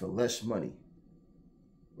guy for less money,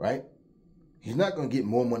 right? He's not going to get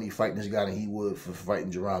more money fighting this guy than he would for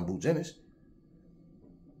fighting Jerron Boots Ennis.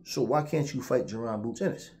 So why can't you fight Jerron Boots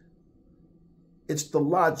Ennis? It's the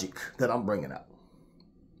logic that I'm bringing out.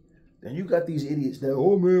 Then you got these idiots that,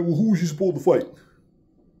 oh man, well, who is he supposed to fight?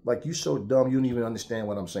 Like, you so dumb, you don't even understand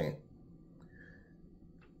what I'm saying.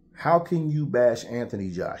 How can you bash Anthony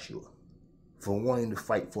Joshua for wanting to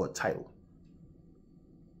fight for a title?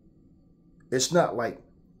 It's not like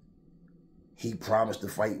he promised to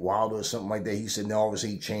fight Wilder or something like that. He said, no, obviously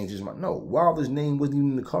he changed his mind. No, Wilder's name wasn't even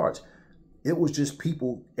in the cards. It was just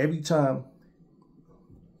people every time,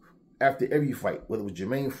 after every fight, whether it was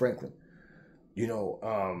Jermaine Franklin,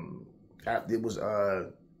 After it was,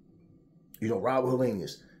 Robert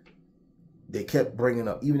Hellenius, they kept bringing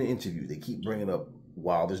up, even in interviews, they keep bringing up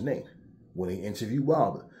Wilder's name. When they interview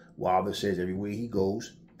Wilder, Wilder says everywhere he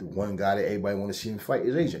goes, the one guy that everybody want to see him fight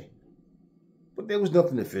is AJ. But there was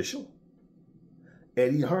nothing official.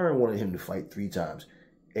 Eddie Hearn wanted him to fight 3 times.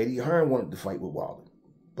 Eddie Hearn wanted to fight with Wilder.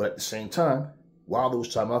 But at the same time, Wilder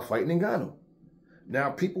was talking about fighting Ngannou. Now,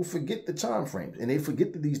 people forget the time frames, and they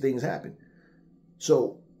forget that these things happen.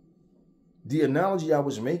 So, the analogy I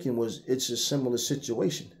was making was, it's a similar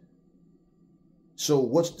situation. So,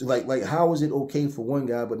 what's, like how is it okay for one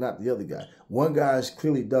guy but not the other guy? One guy is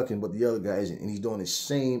clearly ducking, but the other guy isn't, and he's doing the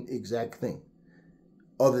same exact thing.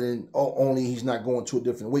 Other than, only he's not going to a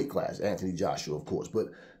different weight class, Anthony Joshua, of course.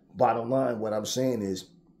 But bottom line, what I'm saying is,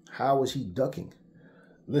 how is he ducking?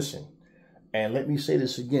 Listen, and let me say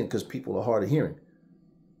this again, because people are hard of hearing.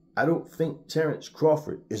 I don't think Terrence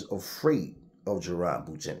Crawford is afraid of Jaron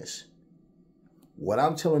Boots Ennis. What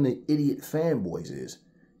I'm telling the idiot fanboys is,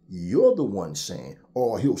 you're the one saying,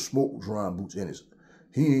 oh, he'll smoke Jaron Boots Ennis.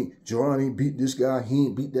 Jaron ain't beat this guy, he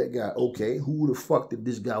ain't beat that guy. Okay, who the fuck did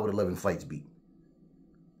this guy with 11 fights beat?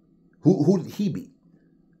 Who did he beat?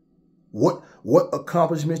 What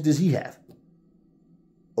accomplishments does he have?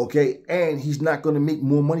 Okay, and he's not going to make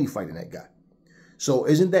more money fighting that guy. So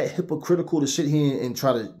isn't that hypocritical to sit here and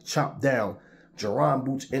try to chop down Jaron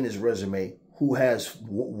Boots in his resume, who has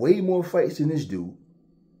way more fights than this dude,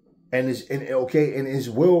 and is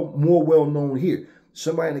more well known here?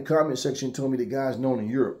 Somebody in the comment section told me the guy's known in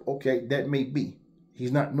Europe. Okay, that may be.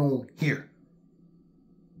 He's not known here.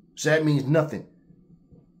 So that means nothing.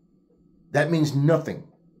 That means nothing.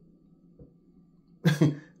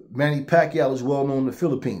 Manny Pacquiao is well known in the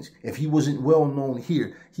Philippines. If he wasn't well known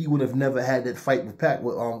here, he would have never had that fight with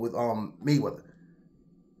Mayweather.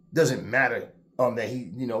 Doesn't matter that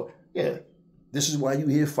he, yeah. This is why you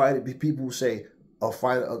hear people say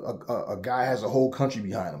a guy has a whole country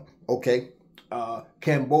behind him. Okay,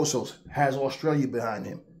 Kambosos has Australia behind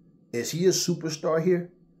him. Is he a superstar here?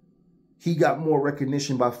 He got more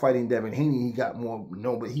recognition by fighting Devin Haney. He got more,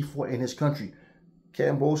 but he fought in his country.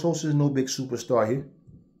 Kambosos is no big superstar here.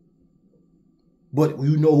 But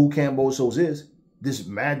you know who Kambosos is. This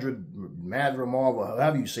Madrid Marvel,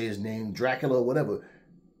 however you say his name, Dracula, whatever.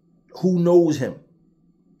 Who knows him?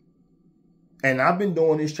 And I've been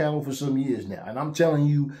doing this channel for some years now. And I'm telling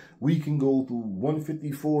you, we can go through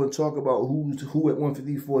 154 and talk about who at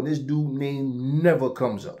 154. And this dude's name never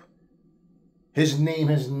comes up. His name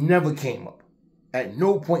has never came up. At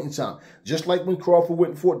no point in time. Just like when Crawford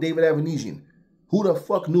went and fought David Avanesian. Who the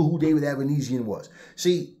fuck knew who David Avanesian was?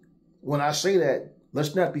 See, when I say that,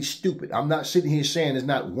 let's not be stupid. I'm not sitting here saying there's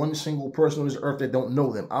not one single person on this earth that don't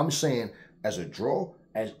know them. I'm saying as a draw,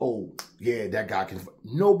 yeah, that guy can fight.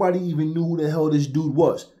 Nobody even knew who the hell this dude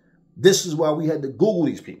was. This is why we had to Google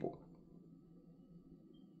these people.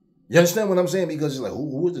 You understand what I'm saying? Because it's like,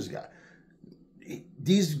 who is this guy?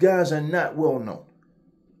 These guys are not well known.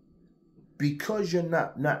 Because you're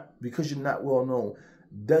not well known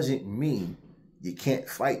doesn't mean you can't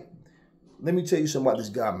fight. Let me tell you something about this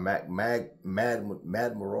guy,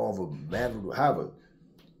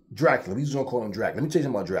 Dracula. We just gonna call him Dracula. Let me tell you something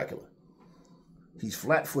about Dracula. He's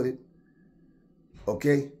flat-footed.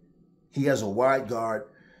 Okay, he has a wide guard,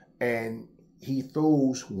 and he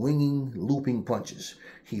throws winging, looping punches.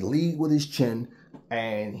 He leads with his chin,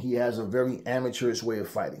 and he has a very amateurish way of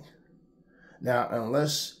fighting. Now,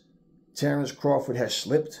 unless Terrence Crawford has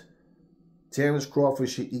slipped, Terrence Crawford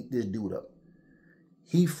should eat this dude up.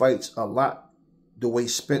 He fights a lot the way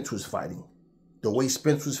Spence was fighting. The way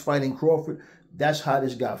Spence was fighting Crawford, that's how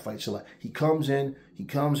this guy fights a lot. He comes in,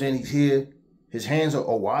 he's here, his hands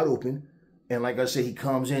are wide open, and like I said, he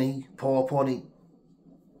comes in, he all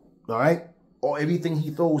right? Or everything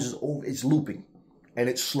he throws is over, it's looping, and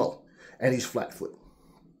it's slow, and he's flat-footed.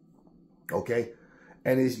 Okay?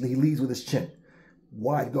 And he leads with his chin.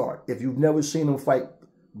 Wide guard. If you've never seen him fight,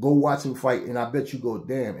 go watch him fight, and I bet you go,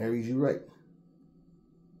 damn, Aries, you're right.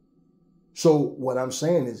 So what I'm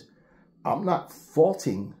saying is, I'm not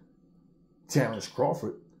faulting Terrence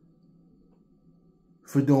Crawford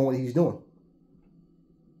for doing what he's doing.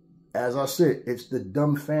 As I said, it's the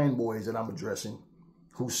dumb fanboys that I'm addressing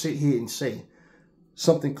who sit here and say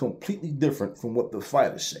something completely different from what the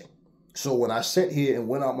fighters say. So when I sat here and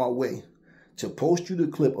went out my way to post you the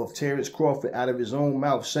clip of Terrence Crawford out of his own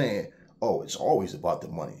mouth saying, oh, it's always about the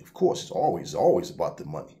money. Of course, it's always about the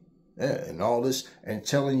money. Yeah, and all this, and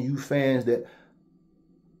telling you fans that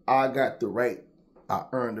I got the right, I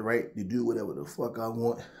earned the right to do whatever the fuck I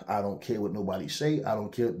want. I don't care what nobody say. I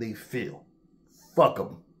don't care what they feel. Fuck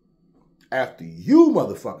them. After you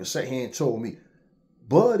motherfuckers sat here and told me,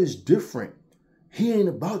 Bud is different. He ain't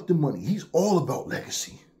about the money. He's all about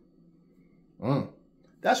legacy.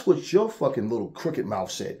 That's what your fucking little crooked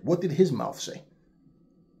mouth said. What did his mouth say?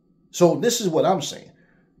 So this is what I'm saying.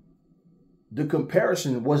 The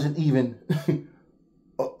comparison wasn't even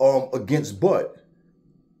against Bud.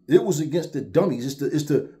 It was against the dummies. It's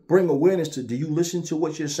to bring awareness to, do you listen to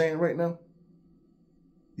what you're saying right now?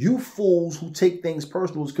 You fools who take things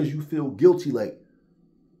personal is because you feel guilty. Like,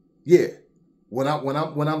 yeah, when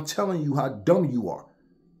I'm telling you how dumb you are,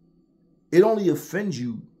 it only offends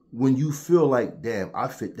you when you feel like, damn, I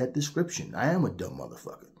fit that description. I am a dumb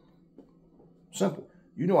motherfucker. Simple.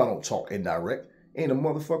 You know I don't talk indirect. Ain't a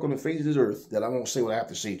motherfucker on the face of this earth that I won't say what I have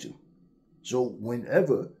to say to. So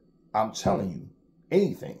whenever I'm telling you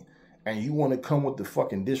anything and you want to come with the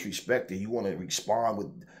fucking disrespect and you want to respond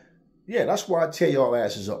with, yeah, that's why I tear y'all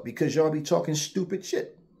asses up, because y'all be talking stupid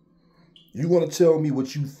shit. You want to tell me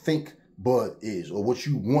what you think Bud is or what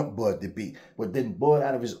you want Bud to be, but then Bud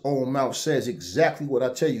out of his own mouth says exactly what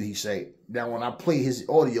I tell you he say. Now when I play his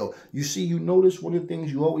audio, you notice one of the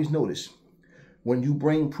things you always notice. When you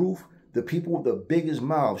bring proof, the people with the biggest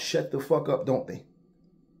mouths shut the fuck up, don't they?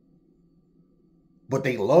 But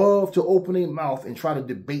they love to open their mouth and try to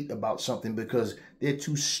debate about something because they're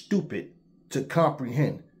too stupid to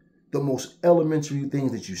comprehend the most elementary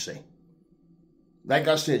things that you say. Like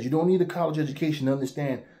I said, you don't need a college education to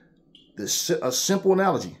understand a simple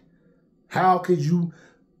analogy. How could you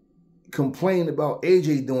complain about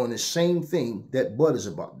AJ doing the same thing that Bud is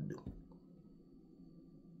about to do?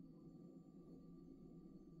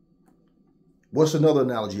 What's another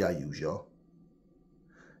analogy I use, y'all?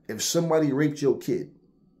 If somebody raped your kid,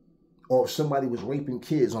 or if somebody was raping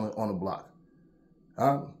kids on a block,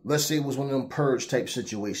 let's say it was one of them purge type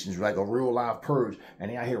situations, like a real live purge,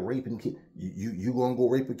 and they out here raping kids. You gonna go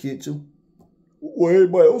rape a kid too? Well,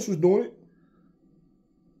 everybody else was doing it.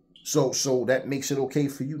 So that makes it okay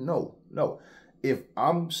for you? No. If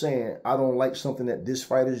I'm saying I don't like something that this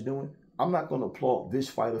fighter is doing, I'm not gonna applaud this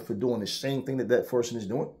fighter for doing the same thing that person is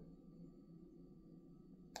doing.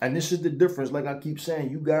 And this is the difference. Like I keep saying,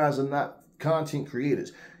 you guys are not content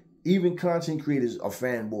creators. Even content creators are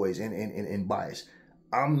fanboys and biased.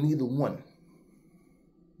 I'm neither one.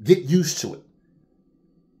 Get used to it.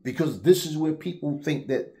 Because this is where people think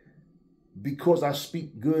that because I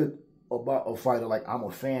speak good about a fighter, like I'm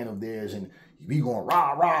a fan of theirs, and we going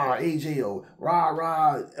rah rah AJ or rah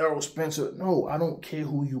rah Errol Spencer. No, I don't care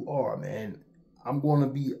who you are, man. I'm going to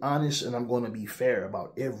be honest and I'm going to be fair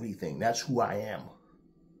about everything. That's who I am.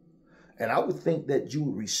 And I would think that you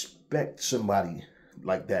would respect somebody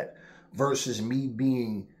like that versus me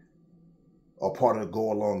being a part of the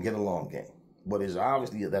go along, get along game. But it's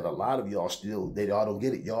obviously that a lot of y'all y'all don't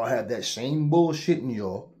get it. Y'all have that same bullshit in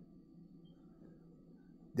y'all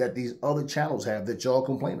that these other channels have that y'all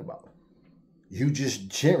complain about. You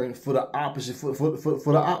just cheering for the opposite, for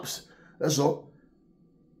the ops. That's all.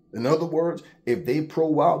 In other words, if they pro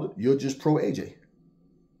Wilder, you're just pro AJ.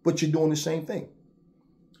 But you're doing the same thing.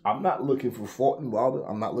 I'm not looking for fault in Wilder.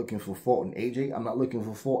 I'm not looking for fault in AJ. I'm not looking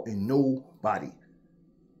for fault in nobody.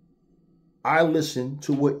 I listen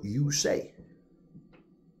to what you say.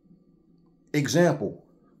 Example.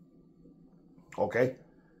 Okay?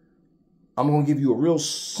 I'm going to give you a real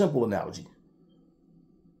simple analogy.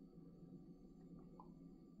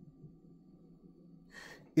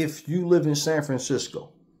 If you live in San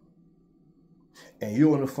Francisco and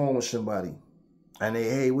you're on the phone with somebody and they,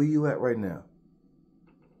 hey, where you at right now?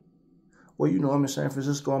 Well, you know, I'm in San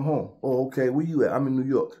Francisco, I'm home. Oh, okay, where you at? I'm in New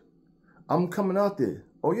York. I'm coming out there.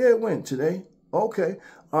 Oh, yeah, when? Today? Okay.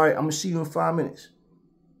 All right, I'm going to see you in 5 minutes.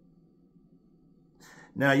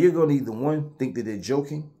 Now, you're going to either, one, think that they're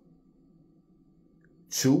joking.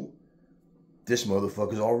 Two, this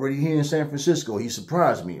motherfucker's already here in San Francisco. He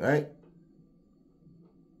surprised me, right?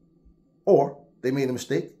 Or they made a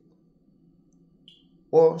mistake.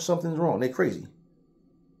 Or something's wrong. They're crazy.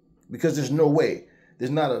 Because there's no way. There's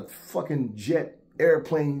not a fucking jet,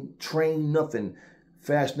 airplane, train, nothing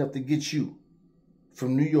fast enough to get you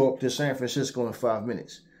from New York to San Francisco in 5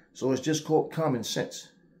 minutes. So it's just called common sense.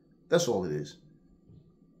 That's all it is.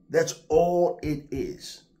 That's all it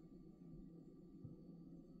is.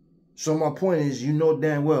 So my point is, you know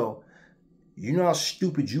damn well, you know how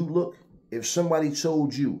stupid you look? If somebody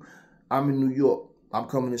told you, I'm in New York, I'm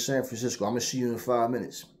coming to San Francisco, I'm going to see you in 5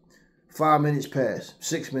 minutes. 5 minutes pass,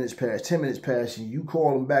 6 minutes pass, 10 minutes pass, and you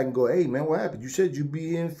call them back and go, hey, man, what happened? You said you'd be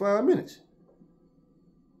here in 5 minutes.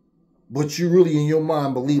 But you really, in your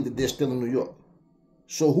mind, believe that they're still in New York.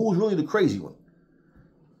 So who's really the crazy one?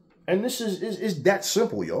 And this is that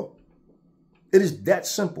simple, y'all. It is that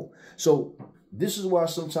simple. So this is why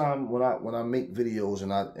sometimes when I make videos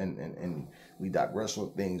and we digress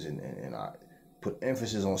on things and I put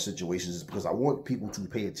emphasis on situations, is because I want people to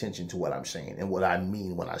pay attention to what I'm saying and what I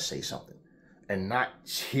mean when I say something, and not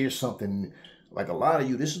hear something like a lot of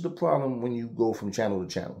you. This is the problem when you go from channel to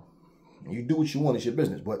channel. You do what you want, it's your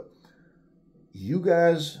business, but you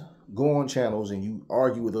guys go on channels and you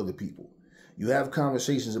argue with other people. You have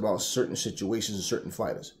conversations about certain situations and certain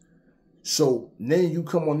fighters. So then you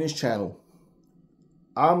come on this channel,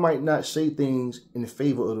 I might not say things in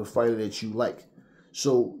favor of the fighter that you like.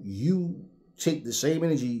 So you take the same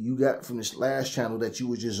energy you got from this last channel that you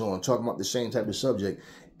was just on, talking about the same type of subject,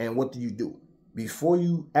 and what do? Before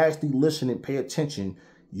you actually listen and pay attention,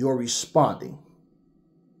 you're responding.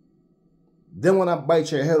 Then when I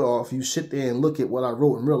bite your head off, you sit there and look at what I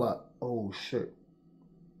wrote and realize, oh shit.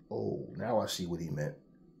 Oh, now I see what he meant.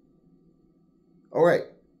 All right.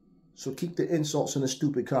 So keep the insults and the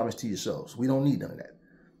stupid comments to yourselves. We don't need none of that.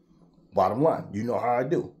 Bottom line, you know how I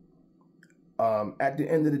do. At the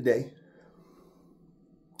end of the day,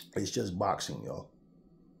 it's just boxing, y'all.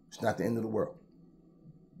 It's not the end of the world.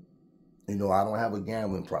 You know, I don't have a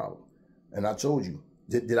gambling problem. And I told you,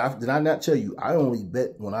 did I not tell you, I only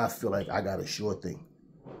bet when I feel like I got a sure thing.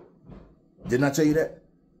 Didn't I tell you that?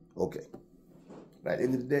 Okay. At the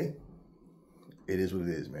end of the day, it is what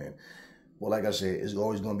it is, man. Well, like I said, it's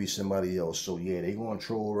always going to be somebody else. So, yeah, they're going to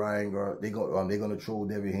troll Ryan Garcia. They're going to troll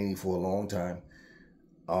Devin Haney for a long time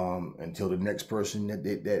until the next person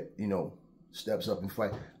that you know, steps up and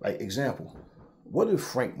fight. Like, example, what if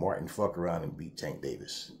Frank.Martin fuck around and beat Tank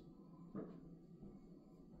Davis?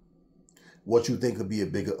 What you think would be a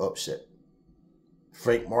bigger upset?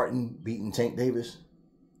 Frank.Martin beating Tank Davis,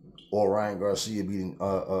 or Ryan Garcia beating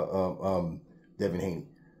Devin Haney?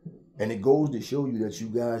 And it goes to show you that you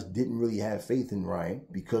guys didn't really have faith in Ryan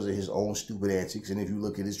because of his own stupid antics. And if you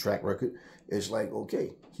look at his track record, it's like,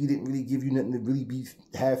 okay, he didn't really give you nothing to really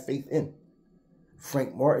have faith in.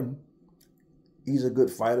 Frank.Martin, he's a good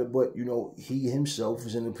fighter, but you know, he himself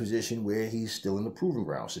is in a position where he's still in the proving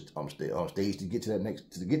ground stage to get to that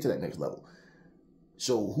next level.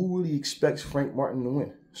 So who really expects Frank.Martin to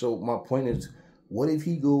win? So my point is, what if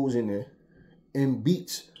he goes in there and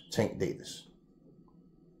beats Tank Davis?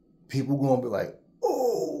 People gonna be like,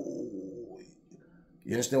 oh,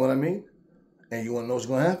 you understand what I mean? And you wanna know what's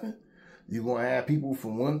gonna happen? You're gonna have people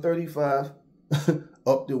from 135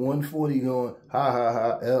 up to 140 going, ha ha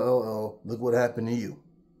ha, LLL, look what happened to you.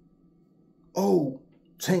 Oh,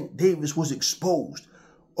 Tank Davis was exposed.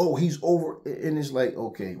 Oh, he's over. And it's like,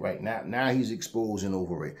 okay, right now he's exposed and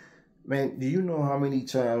over it. Man, do you know how many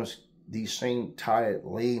times these same tired,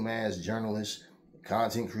 lame-ass journalists,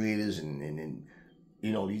 content creators, and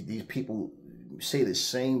you know, these people say the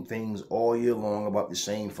same things all year long about the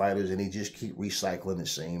same fighters, and they just keep recycling the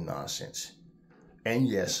same nonsense. And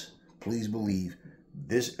yes, please believe,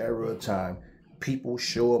 this era of time, people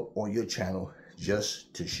show up on your channel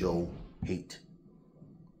just to show hate.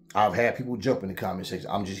 I've had people jump in the comment section,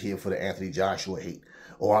 I'm just here for the Anthony Joshua hate.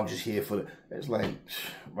 Or I'm just here for the... It's like,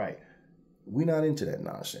 right. We're not into that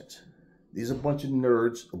nonsense. These are a bunch of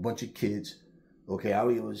nerds, a bunch of kids. Okay, I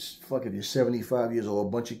was, fuck, if you're 75 years old, a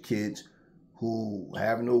bunch of kids who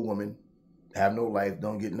have no woman, have no life,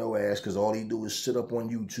 don't get no ass, because all they do is sit up on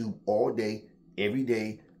YouTube all day, every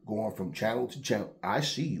day, going from channel to channel. I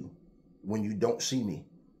see you when you don't see me.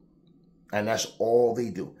 And that's all they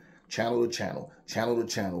do. Channel to channel, channel to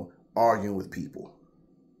channel, arguing with people.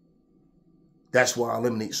 That's why I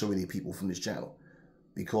eliminate so many people from this channel.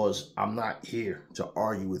 Because I'm not here to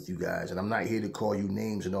argue with you guys. And I'm not here to call you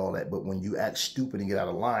names and all that. But when you act stupid and get out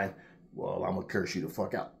of line, well, I'm going to curse you the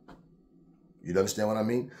fuck out. You understand what I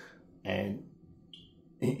mean? And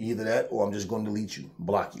either that or I'm just going to delete you,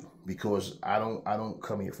 block you. Because I don't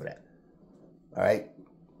come here for that. All right?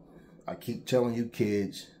 I keep telling you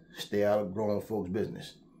kids, stay out of grown folks'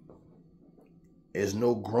 business. There's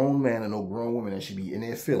no grown man and no grown woman that should be in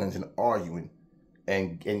their feelings and arguing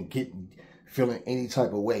and feeling any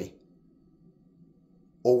type of way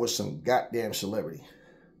over some goddamn celebrity.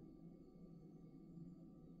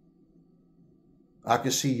 I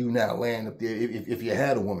can see you now laying up there if you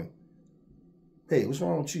had a woman. Hey, what's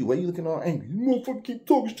wrong with you? Why are you looking all angry? You motherfucker keep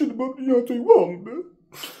talking shit about Deontay Wilder, man.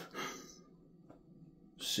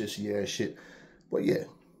 Sissy ass shit. But yeah.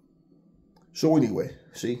 So anyway,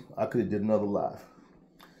 see, I could have did another live.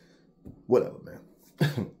 Whatever,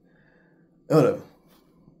 man. Whatever.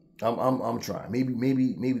 I'm trying.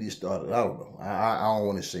 Maybe they started. I don't know. I don't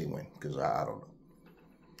want to say when, because I don't know.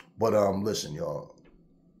 But listen, y'all.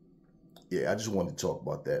 Yeah, I just wanted to talk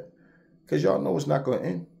about that. Because y'all know it's not going to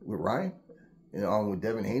end with Ryan. You know, with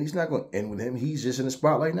Devin Haney. It's not going to end with him. He's just in the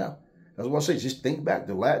spotlight now. That's what I say. Just think back.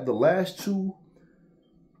 The last two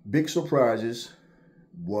big surprises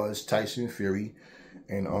was Tyson Fury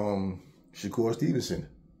and Shakur Stevenson.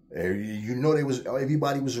 You know,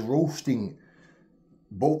 everybody was roasting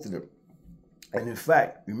both of them. And in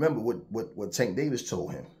fact, remember what Tank Davis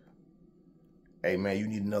told him. Hey man, you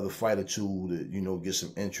need another fight or two to, you know, get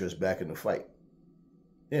some interest back in the fight.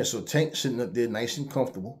 Yeah, so Tank sitting up there nice and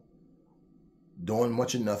comfortable, doing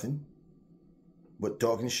much of nothing, but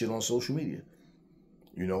talking shit on social media.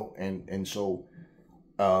 You know, and so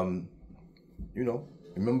you know,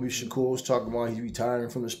 remember Shakur was talking about he's retiring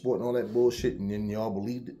from the sport and all that bullshit, and then y'all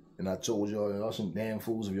believed it. And I told y'all some damn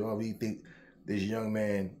fools if y'all really think this young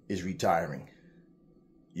man is retiring.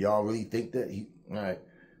 Y'all really think that? All right.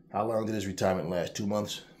 How long did his retirement last? 2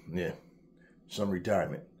 months? Yeah. Some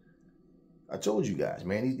retirement. I told you guys,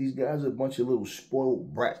 man, these guys are a bunch of little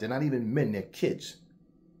spoiled brats. They're not even men, they're kids.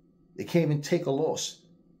 They can't even take a loss.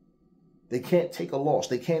 They can't take a loss.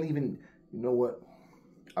 They can't even, you know what?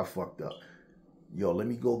 I fucked up. Yo, let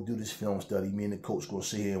me go do this film study. Me and the coach go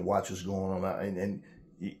sit here and watch what's going on. And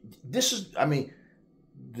this is, I mean,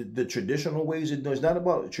 the traditional ways, it's not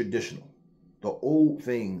about the traditional. The old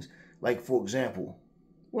things. Like, for example,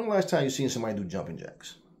 when the last time you seen somebody do jumping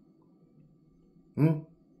jacks? They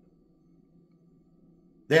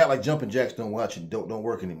act like jumping jacks don't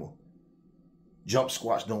work anymore. Jump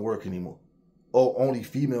squats don't work anymore. Oh, only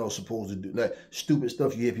females supposed to do that stupid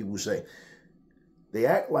stuff you hear people say. They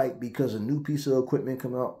act like because a new piece of equipment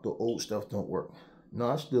come out, the old stuff don't work.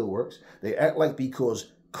 No, it still works. They act like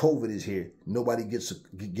because COVID is here, nobody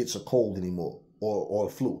gets a cold anymore or a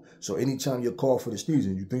flu. So anytime you're called for the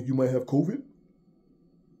sneezing, you think you might have COVID?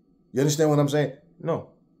 You understand what I'm saying?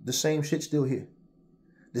 No, the same shit's still here.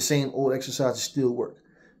 The same old exercises still work.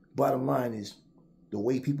 Bottom line is, the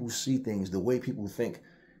way people see things, the way people think,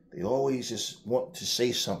 they always just want to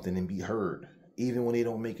say something and be heard, even when they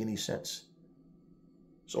don't make any sense.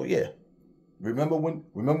 So yeah, remember when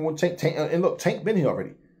Tank and look, Tank been here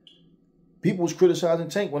already. People was criticizing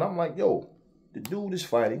Tank when I'm like, yo, the dude is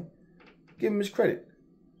fighting. Give him his credit,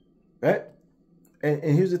 right? And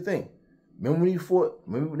here's the thing.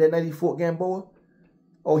 Remember that night he fought Gamboa?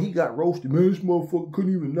 Oh, he got roasted. Man, this motherfucker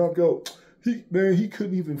couldn't even knock out. He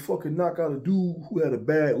couldn't even fucking knock out a dude who had a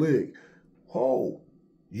bad leg. Oh,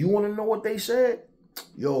 you want to know what they said?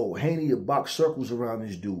 Yo, Haney to box circles around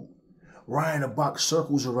this dude. Ryan to box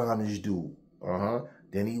circles around this dude.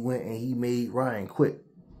 Then he went and he made Ryan quit.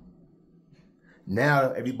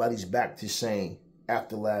 Now everybody's back to saying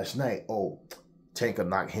after last night, oh, Tank will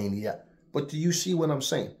knock Haney out. But do you see what I'm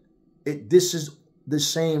saying? This is the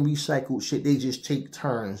same recycled shit. They just take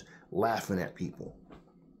turns laughing at people.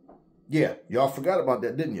 Yeah, y'all forgot about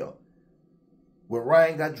that, didn't y'all? When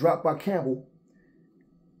Ryan got dropped by Campbell,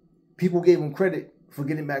 people gave him credit for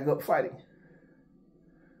getting back up fighting.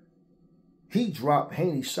 He dropped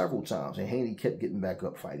Haney several times, and Haney kept getting back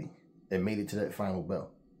up fighting and made it to that final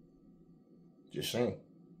bell. Just saying.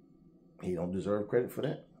 He don't deserve credit for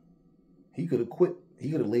that. He could have quit.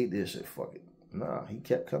 He could have laid there and said, fuck it. Nah, he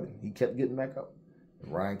kept coming. He kept getting back up.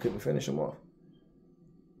 And Ryan couldn't finish him off.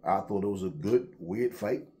 I thought it was a good, weird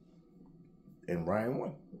fight. And Ryan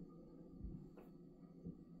won.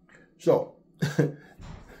 So,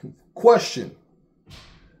 question.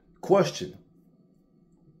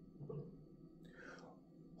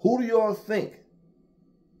 Who do y'all think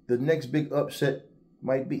the next big upset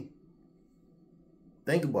might be?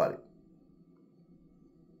 Think about it.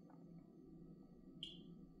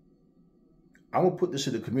 I'm going to put this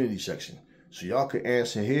in the community section. So y'all can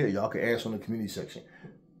answer here. Y'all can answer in the community section.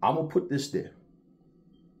 I'm going to put this there.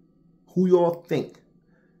 Who y'all think,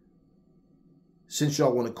 since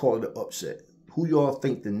y'all want to call it an upset, who y'all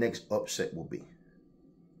think the next upset will be?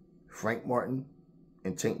 Frank.Martin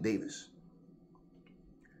and Tank Davis?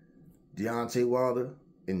 Deontay Wilder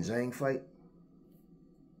and Zhang fight?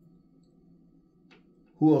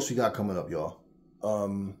 Who else we got coming up, y'all?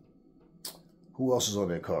 Who else is on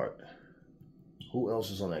that card?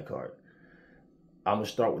 I'm going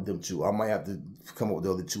to start with them two. I might have to come up with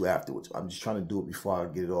the other two afterwards. I'm just trying to do it before I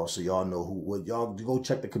get it off so y'all know who. Y'all go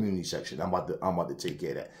check the community section. I'm about to take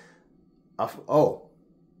care of that.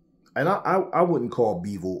 And I wouldn't call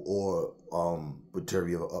Bevel or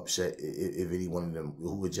Viterbi an upset if any one of them,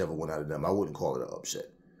 whichever one out of them. I wouldn't call it an upset.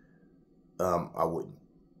 I wouldn't.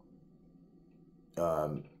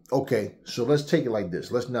 Okay, so let's take it like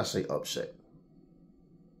this. Let's not say upset.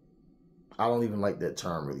 I don't even like that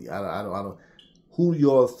term really. I don't. Who do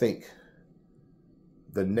y'all think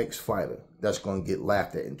the next fighter that's going to get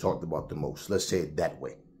laughed at and talked about the most? Let's say it that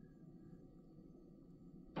way.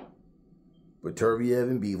 Viterbi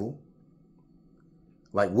and Bevel,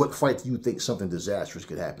 Like, what fight do you think something disastrous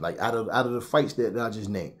could happen? Like, out of the fights that I just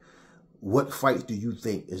named, what fights do you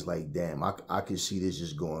think is like, damn, I could see this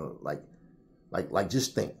just going, like,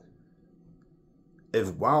 just think.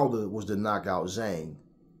 If Wilder was to knock out Zhang,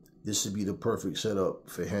 this would be the perfect setup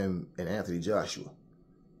for him and Anthony Joshua.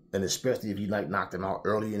 And especially if he like knocked him out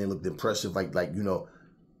early and it looked impressive, like you know,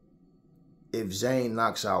 if Zhang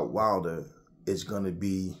knocks out Wilder, it's gonna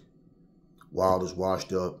be Wilder's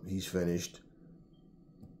washed up, he's finished,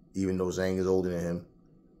 even though Zhang is older than him.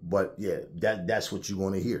 But yeah, that's what you're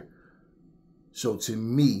gonna hear. So to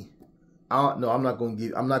me, I'm not gonna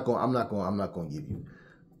give you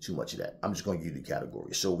too much of that. I'm just gonna give you the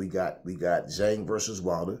category. So we got Zhang versus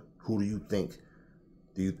Wilder. Who do you think?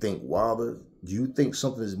 Do you think Wilder? Do you think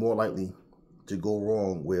something is more likely to go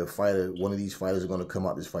wrong where one of these fighters are going to come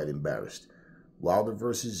out this fight embarrassed? Wilder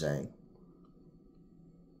versus Zhang.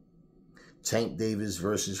 Tank Davis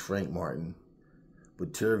versus Frank.Martin.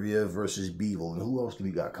 Baturvia versus Bivol. And who else do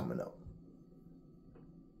we got coming up?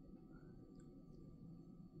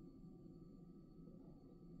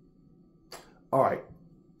 All right.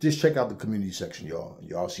 Just check out the community section, y'all.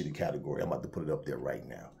 Y'all see the category. I'm about to put it up there right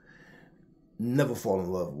now. Never fall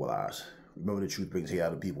in love with lies. Remember, the truth brings hate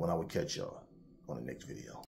out of people, and I will catch y'all on the next video.